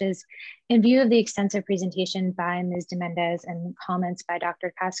response, which is, in view of the extensive presentation by Ms. Demendez and comments by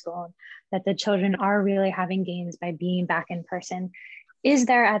Dr. Cascone, that the children are really having gains by being back in person, is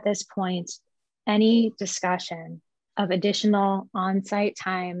there at this point any discussion of additional on-site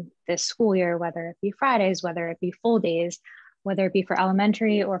time this school year, whether it be Fridays, whether it be full days, whether it be for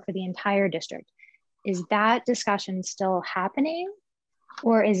elementary or for the entire district? Is that discussion still happening,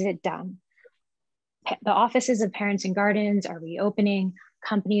 or is it done? The offices of parents and guardians are reopening.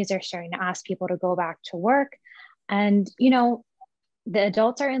 Companies are starting to ask people to go back to work. And, the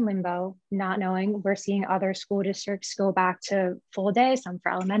adults are in limbo, not knowing. We're seeing other school districts go back to full day, some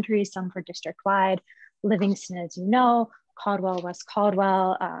for elementary, some for district-wide. Livingston, as you know, Caldwell, West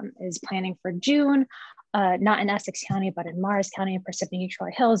Caldwell is planning for June, not in Essex County, but in Morris County, and Parsippany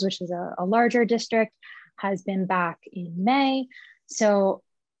Troy Hills, which is a larger district, has been back in May. So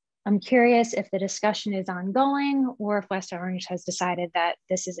I'm curious if the discussion is ongoing or if West Orange has decided that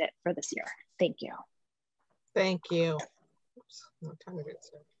this is it for this year. Thank you. Thank you. Oops, what time is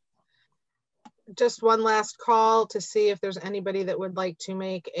it? Just one last call to see if there's anybody that would like to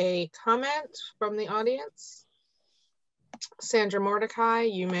make a comment from the audience. Sandra Mordecai,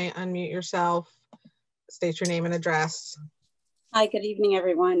 you may unmute yourself, state your name and address. Hi, good evening,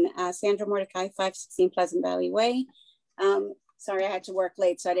 everyone. Sandra Mordecai, 516 Pleasant Valley Way. Sorry, I had to work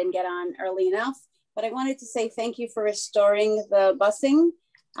late, so I didn't get on early enough, but I wanted to say thank you for restoring the busing.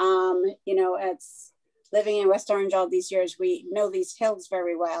 You know, it's living in West Orange all these years, we know these hills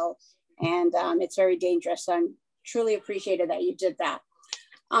very well, and it's very dangerous. So I'm truly appreciated that you did that.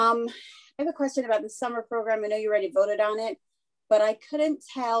 I have a question about the summer program. I know you already voted on it, but I couldn't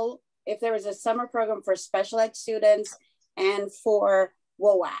tell if there was a summer program for special ed students and for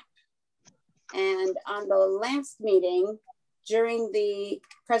WOAP. And on the last meeting, during the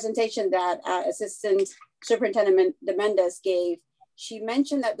presentation that Assistant Superintendent Mendez gave, she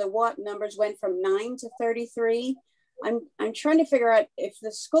mentioned that the WOAP numbers went from 9 to 33. I'm trying to figure out if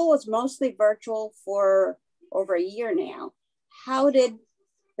the school was mostly virtual for over a year now, how did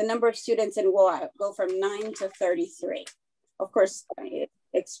the number of students in WOAP go from 9 to 33? Of course,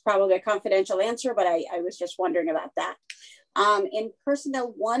 it's probably a confidential answer, but I was just wondering about that. In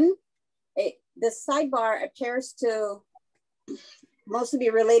Personnel 1, the sidebar appears to mostly be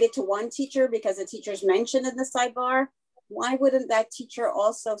related to one teacher because the teacher's mentioned in the sidebar. Why wouldn't that teacher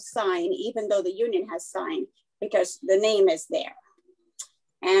also sign, even though the union has signed, because the name is there?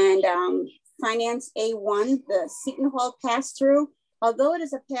 And Finance A1, the Seton Hall pass-through, although it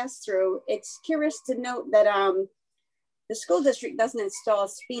is a pass-through, it's curious to note that the school district doesn't install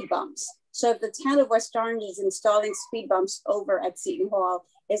speed bumps. So if the town of West Orange is installing speed bumps over at Seton Hall,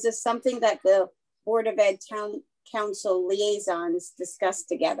 is this something that the Board of Ed Town Council liaisons discuss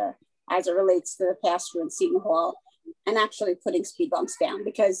together as it relates to the pass-through in Seton Hall and actually putting speed bumps down?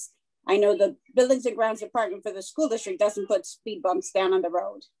 Because I know the Buildings and Grounds Department for the school district doesn't put speed bumps down on the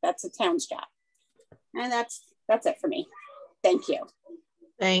road. That's a town's job. And that's it for me. Thank you.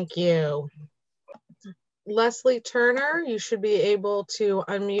 Thank you. Leslie Turner, you should be able to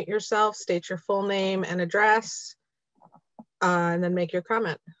unmute yourself, state your full name and address, and then make your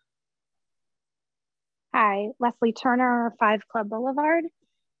comment. Hi, Leslie Turner, 5 Club Boulevard.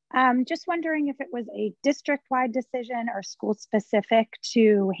 Just wondering if it was a district-wide decision or school-specific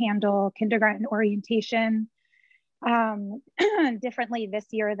to handle kindergarten orientation differently this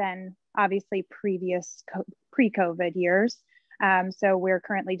year than obviously previous pre-COVID years. So we're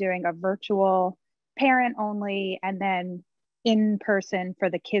currently doing a virtual parent only and then in person for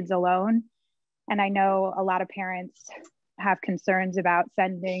the kids alone. And I know a lot of parents have concerns about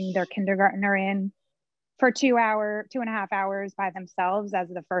sending their kindergartner in for 2.5 hours by themselves as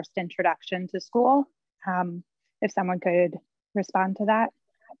the first introduction to school. If someone could respond to that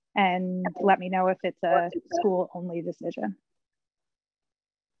and let me know if it's a school only decision.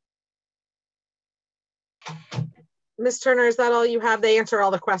 Ms. Turner, is that all you have? They answer all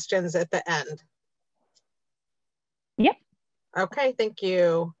the questions at the end. Yep. Okay, thank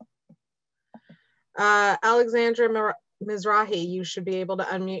you. Alexandra Mizrahi, you should be able to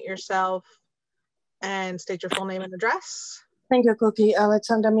unmute yourself and state your full name and address. Thank you, Cookie.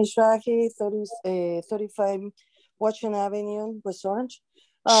 Alexandra Mizrahi, 35 Washington Avenue, West Orange.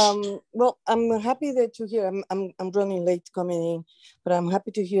 Well, I'm happy that to hear, I'm running late coming in, but I'm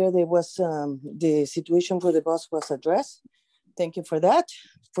happy to hear there was the situation for the bus was addressed. Thank you for that,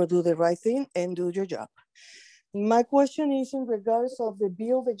 for do the right thing and do your job. My question is in regards of the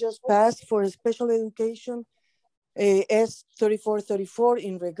bill that just passed for special education, S3434,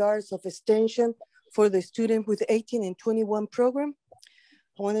 in regards of extension for the student with 18 and 21 program.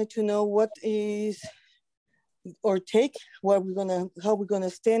 I wanted to know what is or take, what we're gonna, how we're gonna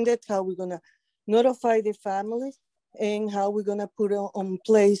stand it, how we're gonna notify the families, and how we're gonna put it on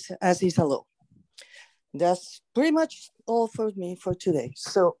place as is a law. That's pretty much all for me for today.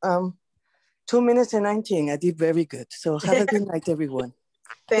 So 2 minutes and 19, I did very good. So have a good night, everyone.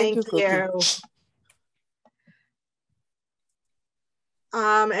 Thank you.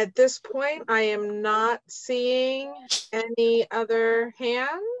 At this point, I am not seeing any other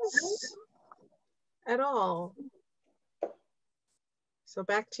hands at all. So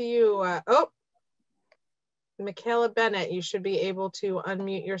back to you. Oh, Michaela Bennett, you should be able to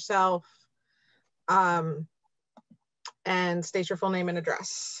unmute yourself and state your full name and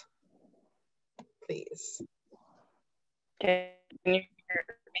address, please. Can you hear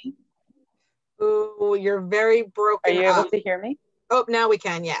me? Oh, you're very broken. Are you able to hear me? Oh, now we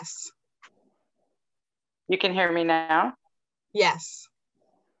can, yes. You can hear me now? Yes.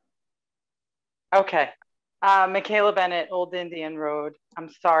 Okay. Michaela Bennett, Old Indian Road. I'm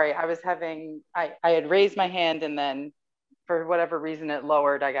sorry. I had raised my hand and then for whatever reason it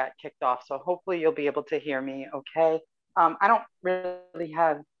lowered, I got kicked off. So hopefully you'll be able to hear me okay. I don't really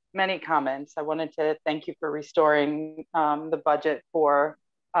have many comments. I wanted to thank you for restoring the budget for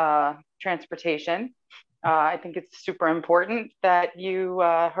transportation. I think it's super important that you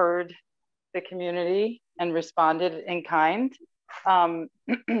heard the community and responded in kind.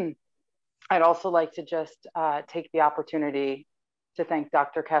 I'd also like to just take the opportunity to thank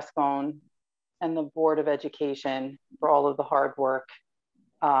Dr. Cascone and the Board of Education for all of the hard work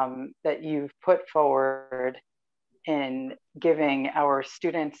that you've put forward in giving our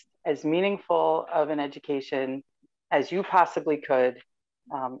students as meaningful of an education as you possibly could.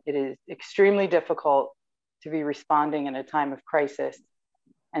 It is extremely difficult to be responding in a time of crisis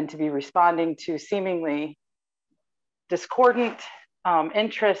and to be responding to seemingly discordant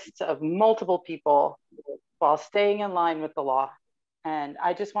interests of multiple people while staying in line with the law. And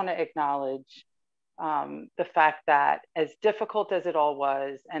I just want to acknowledge the fact that as difficult as it all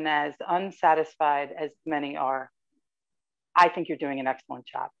was and as unsatisfied as many are, I think you're doing an excellent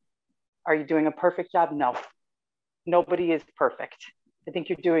job. Are you doing a perfect job? No, nobody is perfect. I think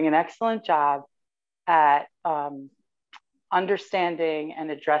you're doing an excellent job at understanding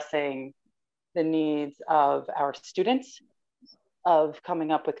and addressing the needs of our students, of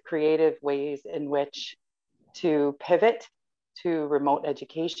coming up with creative ways in which to pivot to remote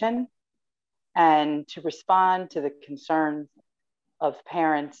education and to respond to the concerns of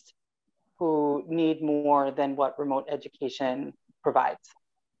parents who need more than what remote education provides.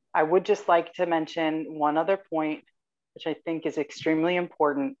 I would just like to mention one other point, which I think is extremely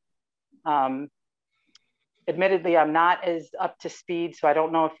important. Admittedly, I'm not as up to speed, so I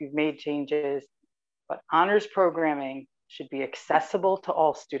don't know if you've made changes, but honors programming should be accessible to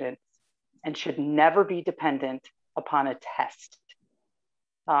all students and should never be dependent upon a test.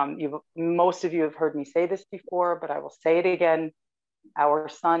 Most of you have heard me say this before, but I will say it again. Our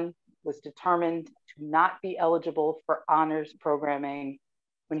son was determined to not be eligible for honors programming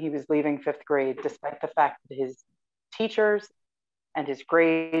when he was leaving 5th grade, despite the fact that his teachers and his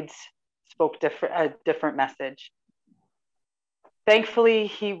grades spoke a different message. Thankfully,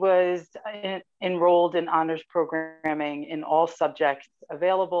 he was enrolled in honors programming in all subjects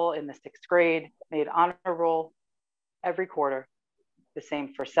available in the 6th grade, made honor roll every quarter, the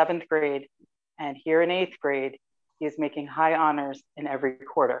same for 7th grade. And here in 8th grade, he is making high honors in every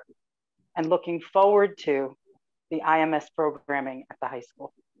quarter and looking forward to the IMS programming at the high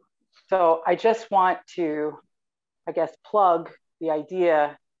school. So I just want to, I guess, plug the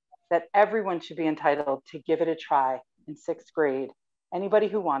idea that everyone should be entitled to give it a try in 6th grade, anybody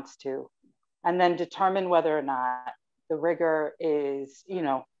who wants to, and then determine whether or not the rigor is,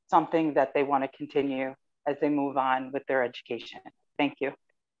 something that they want to continue as they move on with their education. Thank you.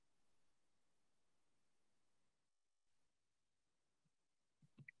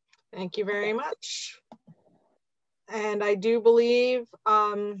 Thank you very much. And I do believe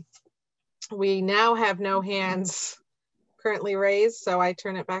we now have no hands currently raised, so I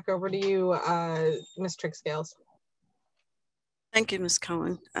turn it back over to you, Ms. Trigg-Scales. Thank you, Ms.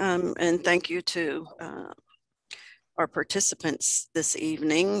 Cohen, and thank you to our participants this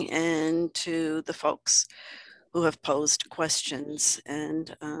evening and to the folks who have posed questions.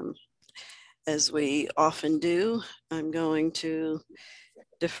 And as we often do, I'm going to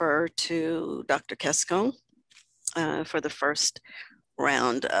defer to Dr. Cascone for the first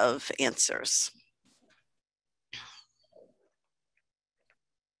round of answers.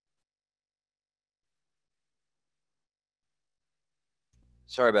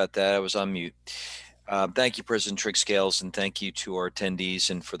 Sorry about that. I was on mute. Thank you, President Trigg-Scales, and thank you to our attendees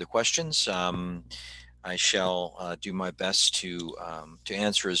and for the questions. I shall do my best to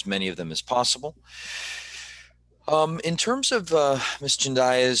answer as many of them as possible. In terms of Ms.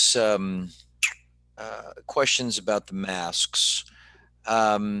 Jandaya's questions about the masks,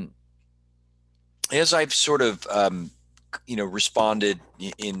 as I've sort of responded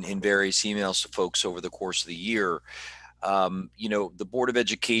in various emails to folks over the course of the year, the Board of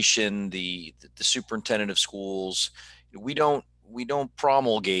Education, the superintendent of schools, we don't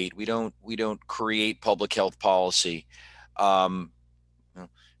promulgate, we don't create public health policy.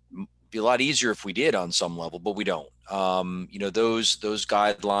 Be a lot easier if we did on some level, but we don't. Those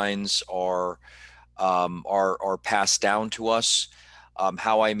guidelines are passed down to us.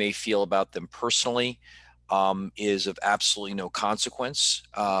 How I may feel about them personally is of absolutely no consequence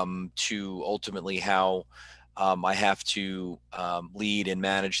to ultimately how I have to lead and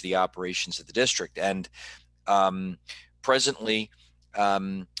manage the operations of the district. And presently,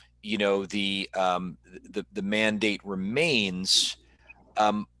 you know, the mandate remains,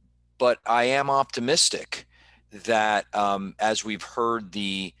 but I am optimistic that as we've heard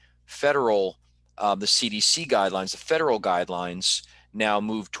the federal, the CDC guidelines, the federal guidelines now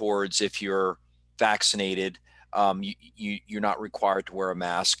move towards if you're vaccinated, you're not required to wear a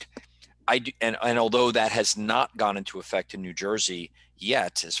mask. And although that has not gone into effect in New Jersey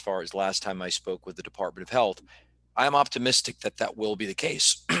yet, as far as last time I spoke with the Department of Health, I'm optimistic that that will be the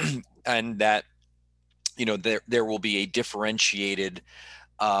case, and that, you know, there will be a differentiated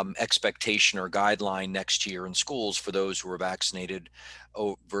expectation or guideline next year in schools for those who are vaccinated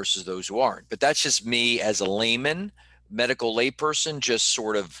versus those who aren't. But that's just me as a layman, medical layperson, just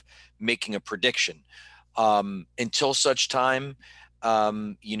sort of making a prediction. Until such time,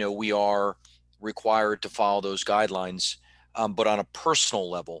 you know, we are required to follow those guidelines, but on a personal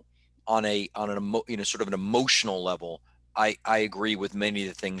level, on an you know, sort of an emotional level, I agree with many of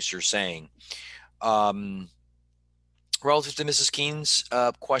the things you're saying. Relative to Mrs. Keene's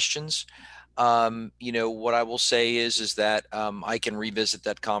questions, you know, what I will say is that I can revisit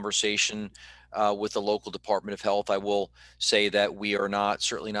that conversation with the local Department of Health. I will say that we are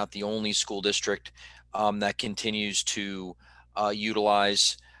certainly not the only school district that continues to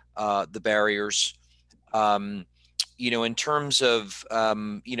utilize the barriers. You know, in terms of,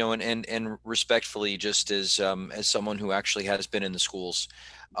 you know, and respectfully, just as someone who actually has been in the schools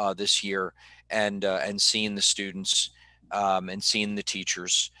this year and seen the students and seen the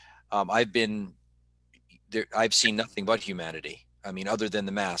teachers, I've been there. I've seen nothing but humanity. I mean, other than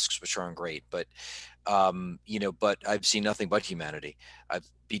the masks, which aren't great, but you know, but I've seen nothing but humanity.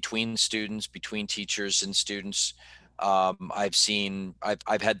 Between students, between teachers and students, I've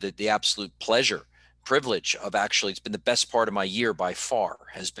had the absolute privilege of actually, it's been the best part of my year by far,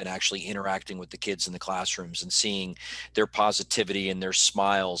 has been actually interacting with the kids in the classrooms and seeing their positivity and their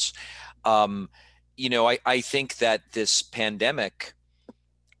smiles. You know, I think that this pandemic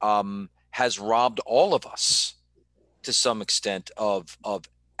has robbed all of us to some extent of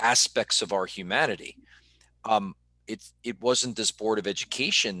aspects of our humanity. It wasn't this Board of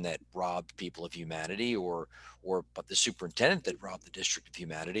Education that robbed people of humanity, but the superintendent that robbed the district of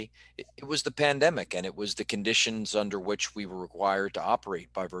humanity. It was the pandemic, and it was the conditions under which we were required to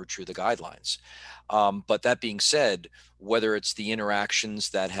operate by virtue of the guidelines. But that being said, whether it's the interactions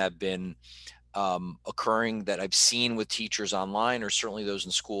that have been occurring that I've seen with teachers online, or certainly those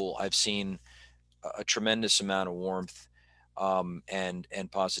in school, I've seen a tremendous amount of warmth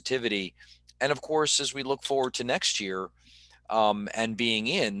and positivity. And of course, as we look forward to next year and being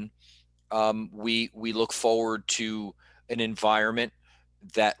in, we look forward to an environment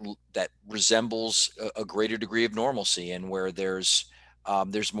that resembles a greater degree of normalcy, and where there's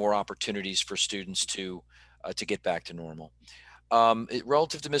more opportunities for students to get back to normal.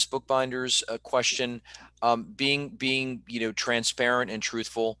 Relative to Ms. Bookbinder's question, being you know, transparent and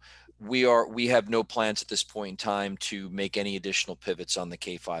truthful, we have no plans at this point in time to make any additional pivots on the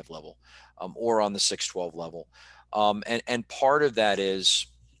K-5 level or on the 6-12 level. And part of that is,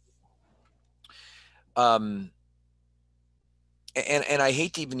 and I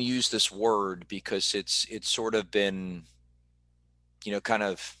hate to even use this word because it's sort of been, you know, kind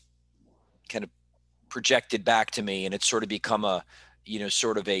of projected back to me, and it's sort of become a, you know,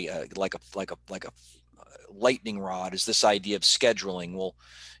 sort of a like a lightning rod, is this idea of scheduling. Well,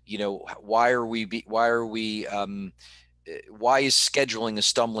 you know, why is scheduling a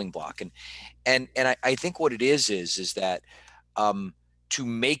stumbling block? And I think what it is that to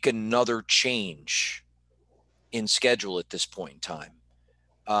make another change in schedule at this point in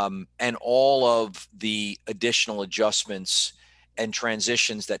time, and all of the additional adjustments and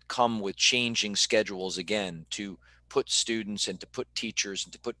transitions that come with changing schedules, again, to put students and to put teachers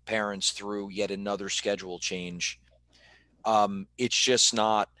and to put parents through yet another schedule change. It's just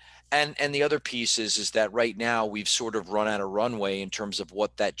not. And the other piece is that right now we've sort of run out of runway in terms of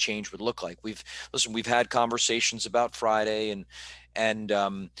what that change would look like. We've had conversations about Friday, and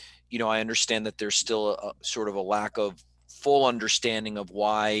you know, I understand that there's still a sort of a lack of full understanding of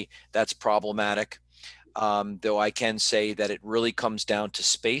why that's problematic. Though I can say that it really comes down to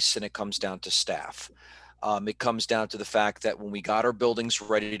space, and it comes down to staff. It comes down to the fact that when we got our buildings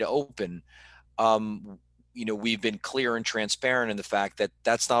ready to open, you know, we've been clear and transparent in the fact that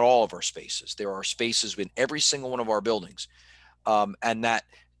that's not all of our spaces. There are spaces in every single one of our buildings, and that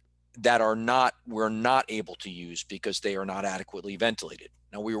we're not able to use because they are not adequately ventilated.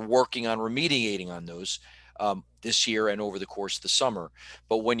 Now, we are working on remediating on those this year and over the course of the summer.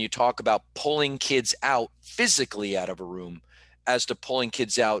 But when you talk about pulling kids out physically out of a room as to pulling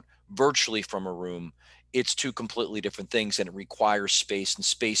kids out virtually from a room, it's two completely different things, and it requires space, and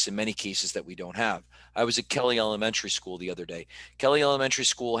space in many cases that we don't have. I was at Kelly Elementary School the other day. Kelly Elementary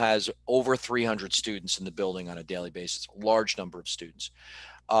School has over 300 students in the building on a daily basis, a large number of students.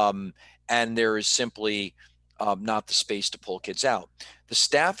 And there is simply not the space to pull kids out. The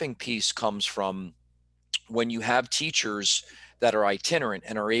staffing piece comes from when you have teachers that are itinerant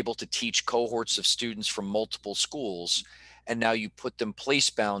and are able to teach cohorts of students from multiple schools, and now you put them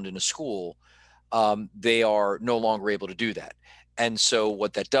place-bound in a school, they are no longer able to do that. And so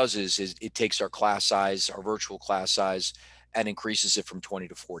what that does is it takes our class size, our virtual class size, and increases it from 20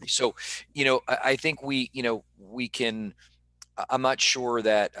 to 40. So, you know, I think we can, I'm not sure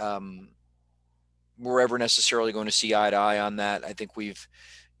that we're ever necessarily going to see eye to eye on that. I think we've,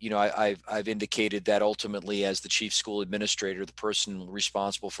 you know, I've indicated that ultimately, as the chief school administrator, the person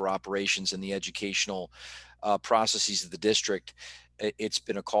responsible for operations and the educational processes of the district, it's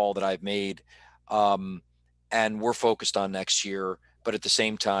been a call that I've made. And we're focused on next year, but at the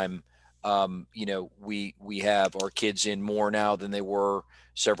same time, you know, we have our kids in more now than they were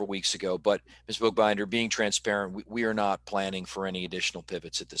several weeks ago. But Ms. Bookbinder, being transparent, we are not planning for any additional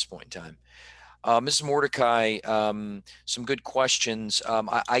pivots at this point in time. Mrs. Mordecai, some good questions.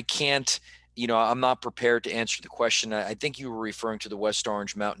 I can't, you know, I'm not prepared to answer the question. I think you were referring to the West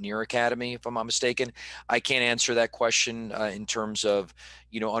Orange Mountaineer Academy, if I'm not mistaken. I can't answer that question in terms of,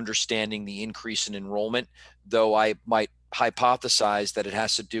 you know, understanding the increase in enrollment, though I might hypothesize that it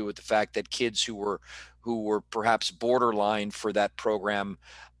has to do with the fact that kids who were perhaps borderline for that program,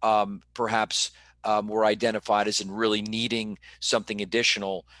 perhaps were identified as in really needing something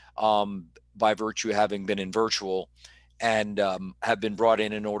additional by virtue of having been in virtual, and have been brought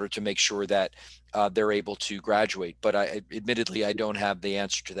in order to make sure that they're able to graduate. But admittedly, I don't have the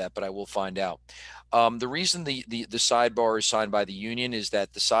answer to that, but I will find out. The reason the sidebar is signed by the union is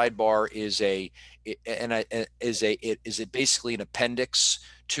that the sidebar is basically an appendix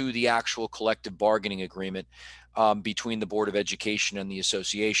to the actual collective bargaining agreement between the Board of Education and the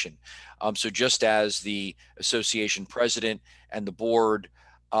association. So just as the association president and the board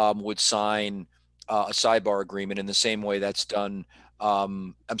would sign a sidebar agreement in the same way that's done,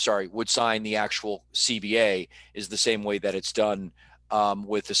 would sign the actual CBA, is the same way that it's done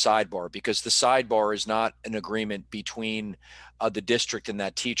with the sidebar, because the sidebar is not an agreement between the district and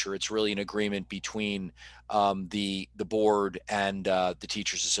that teacher. It's really an agreement between the board and the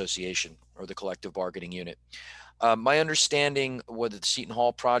Teachers Association, or the collective bargaining unit. My understanding with the Seton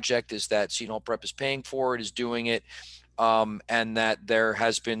Hall project is that Seton Hall Prep is paying for it, is doing it, and that there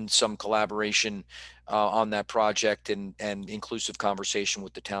has been some collaboration on that project and inclusive conversation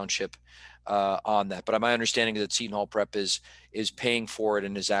with the township on that. But my understanding is that Seton Hall Prep is paying for it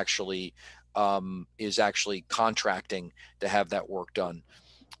and is actually contracting to have that work done.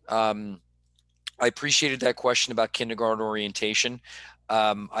 I appreciated that question about kindergarten orientation.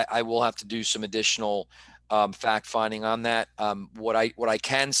 I will have to do some additional fact finding on that. What I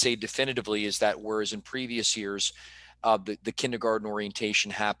can say definitively is that whereas in previous years, the kindergarten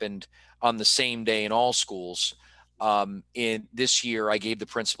orientation happened on the same day in all schools, in this year, I gave the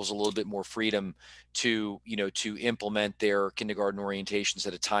principals a little bit more freedom to implement their kindergarten orientations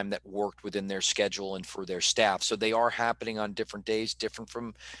at a time that worked within their schedule and for their staff. So they are happening on different days, different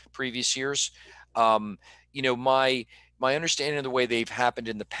from previous years. My understanding of the way they've happened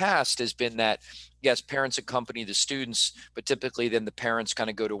in the past has been that, yes, parents accompany the students, but typically then the parents kind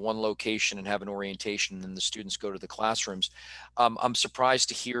of go to one location and have an orientation, and then the students go to the classrooms. I'm surprised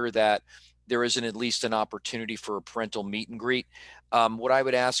to hear that there isn't at least an opportunity for a parental meet and greet. What I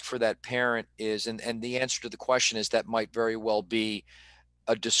would ask for that parent is, and the answer to the question is that might very well be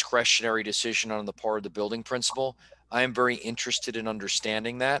a discretionary decision on the part of the building principal. I am very interested in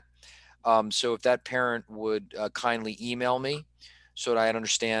understanding that. So if that parent would kindly email me so that I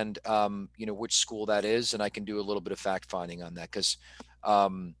understand, which school that is, and I can do a little bit of fact finding on that, because,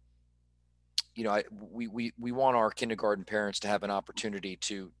 we want our kindergarten parents to have an opportunity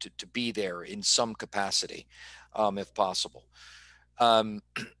to be there in some capacity, if possible. I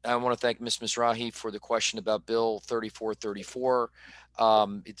want to thank Ms. Mizrahi for the question about Bill 3434.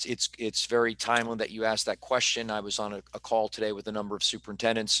 It's very timely that you asked that question. I was on a call today with a number of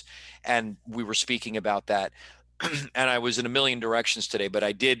superintendents, and we were speaking about that. And I was in a million directions today, but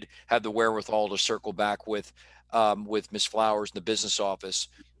I did have the wherewithal to circle back with Ms. Flowers in the business office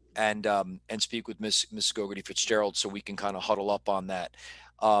and speak with Ms. Gogarty Fitzgerald, so we can kind of huddle up on that.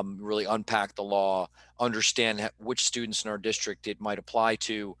 Really unpack the law, understand which students in our district it might apply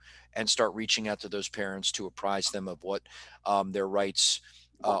to, and start reaching out to those parents to apprise them of what their rights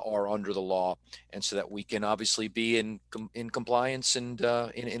are under the law, and so that we can obviously be in compliance and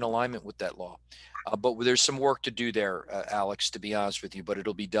in alignment with that law. But there's some work to do there, Alex, to be honest with you, but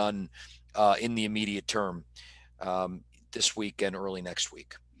it'll be done in the immediate term, this week and early next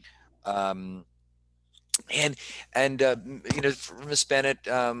week. And you know, Ms. Bennett,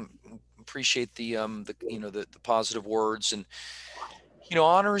 appreciate the positive words. And you know,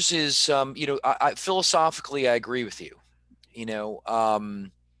 honors is you know, I philosophically I agree with you. You know,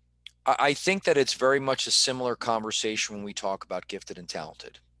 I think that it's very much a similar conversation when we talk about gifted and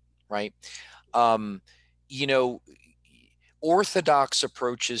talented, right? You know, orthodox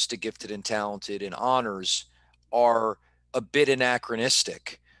approaches to gifted and talented and honors are a bit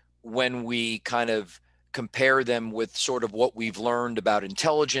anachronistic when we kind of compare them with sort of what we've learned about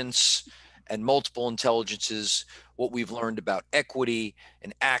intelligence and multiple intelligences, what we've learned about equity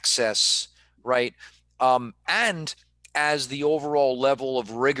and access, right? And as the overall level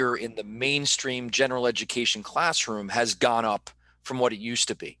of rigor in the mainstream general education classroom has gone up from what it used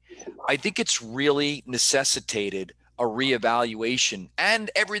to be, I think it's really necessitated a reevaluation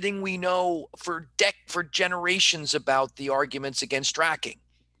and everything we know for generations about the arguments against tracking,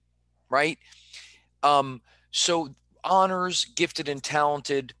 right? So honors, gifted and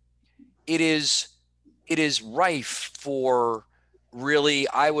talented, it is rife for really,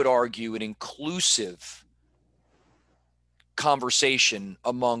 I would argue, an inclusive conversation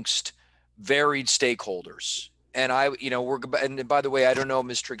amongst varied stakeholders. And and by the way, I don't know,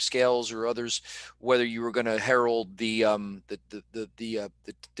 Ms. Trigg-Scales or others, whether you were going to herald the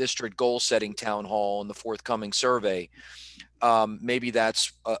district goal setting town hall in the forthcoming survey. Maybe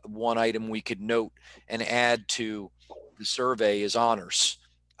that's one item we could note and add to the survey is honors,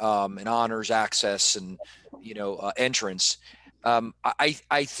 and honors access and, entrance.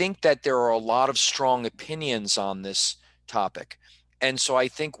 I think that there are a lot of strong opinions on this topic. And so I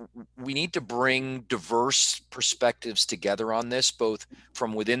think we need to bring diverse perspectives together on this, both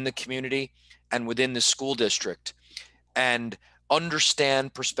from within the community and within the school district, and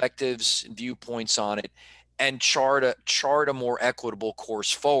understand perspectives and viewpoints on it, and chart a more equitable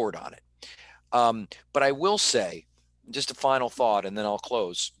course forward on it. But I will say, just a final thought, and then I'll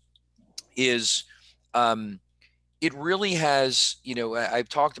close, is it really has, I've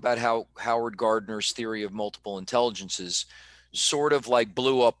talked about how Howard Gardner's theory of multiple intelligences sort of like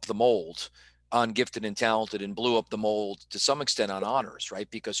blew up the mold on gifted and talented, and blew up the mold to some extent on honors,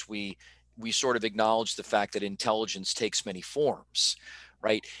 right? Because we sort of acknowledge the fact that intelligence takes many forms,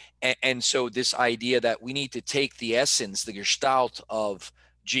 right? And so this idea that we need to take the essence, the gestalt of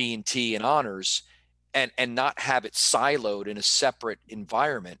G&T and honors, and not have it siloed in a separate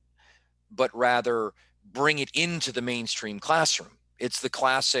environment, but rather bring it into the mainstream classroom. It's the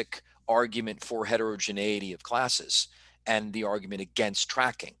classic argument for heterogeneity of classes and the argument against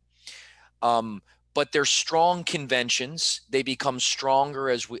tracking. But they're strong conventions. They become stronger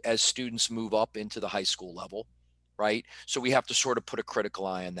as students move up into the high school level, right? So we have to sort of put a critical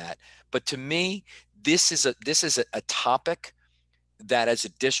eye on that. But to me, this is a topic that as a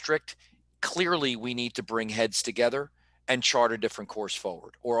district, clearly we need to bring heads together and chart a different course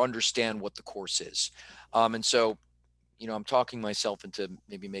forward, or understand what the course is. And so, I'm talking myself into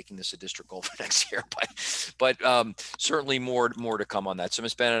maybe making this a district goal for next year, but certainly more to come on that. So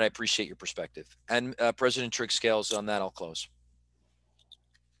Ms. Bennett, I appreciate your perspective. And President Trigg-Scales, on that, I'll close.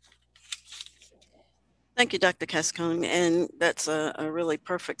 Thank you, Dr. Cascone. And that's a really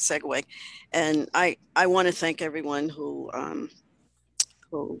perfect segue. And I want to thank everyone who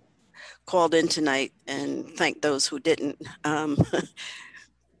called in tonight, and thank those who didn't.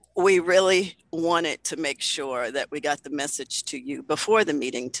 We really wanted to make sure that we got the message to you before the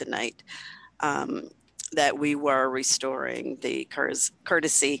meeting tonight, that we were restoring the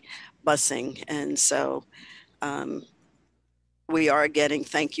courtesy busing. And so we are getting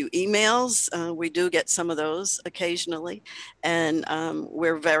thank you emails. We do get some of those occasionally, and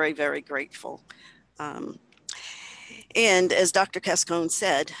we're very, very grateful. And as Dr. Cascone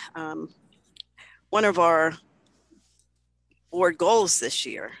said, one of our board goals this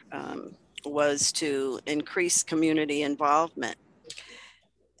year was to increase community involvement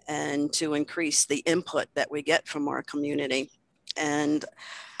and to increase the input that we get from our community. And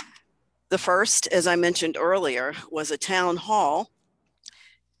the first, as I mentioned earlier, was a town hall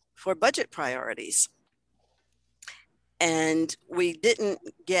for budget priorities. And we didn't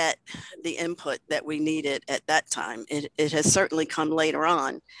get the input that we needed at that time. It has certainly come later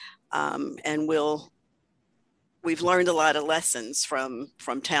on, and we've learned a lot of lessons from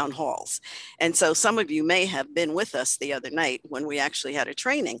town halls. And so some of you may have been with us the other night when we actually had a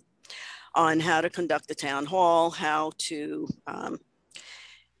training on how to conduct a town hall, how to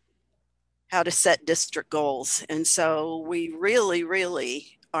how to set district goals. And so we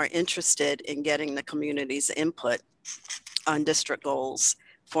really are interested in getting the community's input on district goals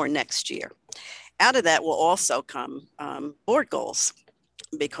for next year. Out of that will also come board goals,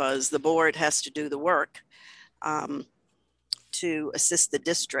 because the board has to do the work to assist the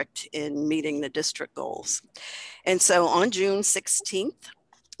district in meeting the district goals. And so on June 16th,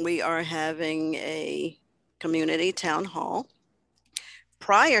 we are having a community town hall.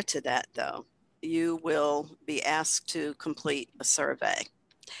 Prior to that, though, you will be asked to complete a survey.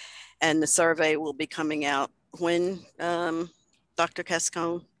 And the survey will be coming out when, Dr.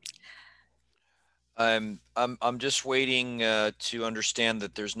 Cascone? I'm just waiting to understand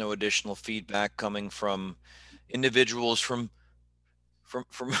that there's no additional feedback coming from individuals from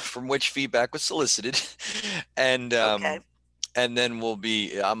which feedback was solicited, and okay. And then we'll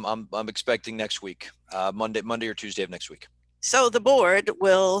be. I'm expecting next week, Monday or Tuesday of next week. So the board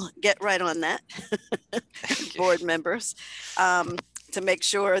will get right on that, board members, to make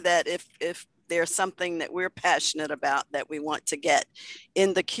sure that if there's something that we're passionate about that we want to get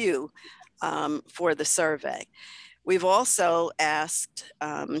in the queue for the survey. We've also asked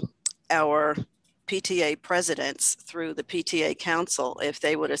our PTA presidents through the PTA Council if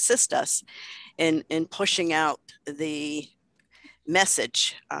they would assist us in pushing out the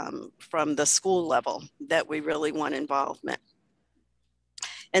message from the school level that we really want involvement.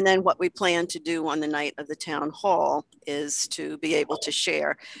 And then what we plan to do on the night of the town hall is to be able to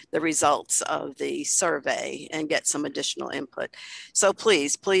share the results of the survey and get some additional input. So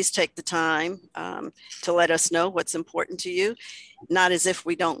please take the time to let us know what's important to you. Not as if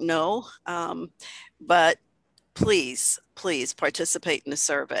we don't know, but please participate in the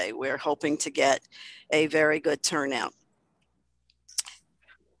survey. We're hoping to get a very good turnout.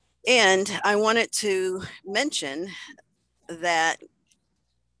 And I wanted to mention that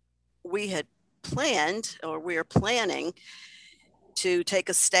we had planned, or we are planning, to take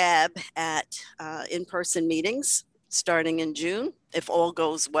a stab at in-person meetings starting in June, if all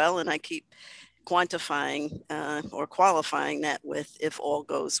goes well. And I keep quantifying or qualifying that with if all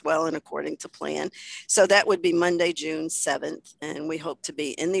goes well and according to plan. So that would be Monday, June 7th, and we hope to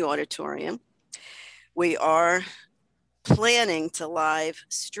be in the auditorium. We are planning to live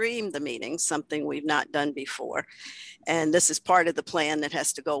stream the meeting, something we've not done before. And this is part of the plan that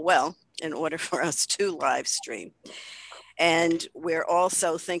has to go well in order for us to live stream. And we're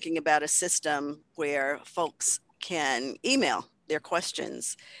also thinking about a system where folks can email their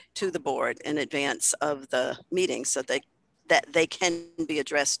questions to the board in advance of the meeting so that they can be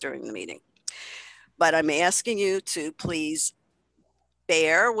addressed during the meeting. But I'm asking you to please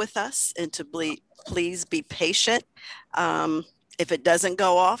bear with us and to please be patient. If it doesn't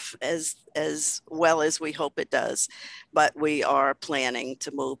go off as well as we hope it does, but we are planning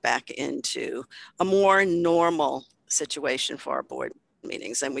to move back into a more normal situation for our board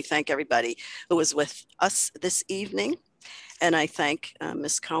meetings. And we thank everybody who was with us this evening. And I thank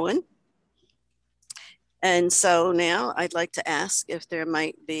Ms. Cohen. And so now I'd like to ask if there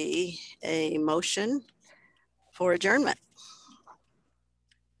might be a motion for adjournment.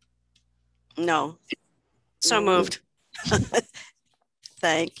 No. So moved.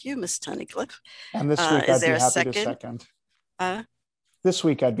 Thank you, Ms. Tunnicliffe. And this week I'd be happy to second. This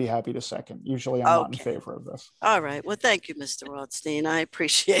week I'd be happy to second. Usually I'm not in favor of this. All right. Well, thank you, Mr. Rothstein. I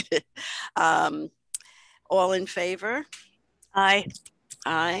appreciate it. All in favor? Aye.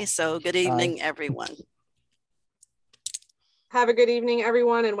 Aye. So good evening, everyone. Have a good evening,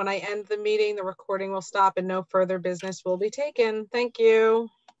 everyone. And when I end the meeting, the recording will stop and no further business will be taken. Thank you.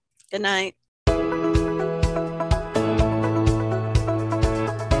 Good night.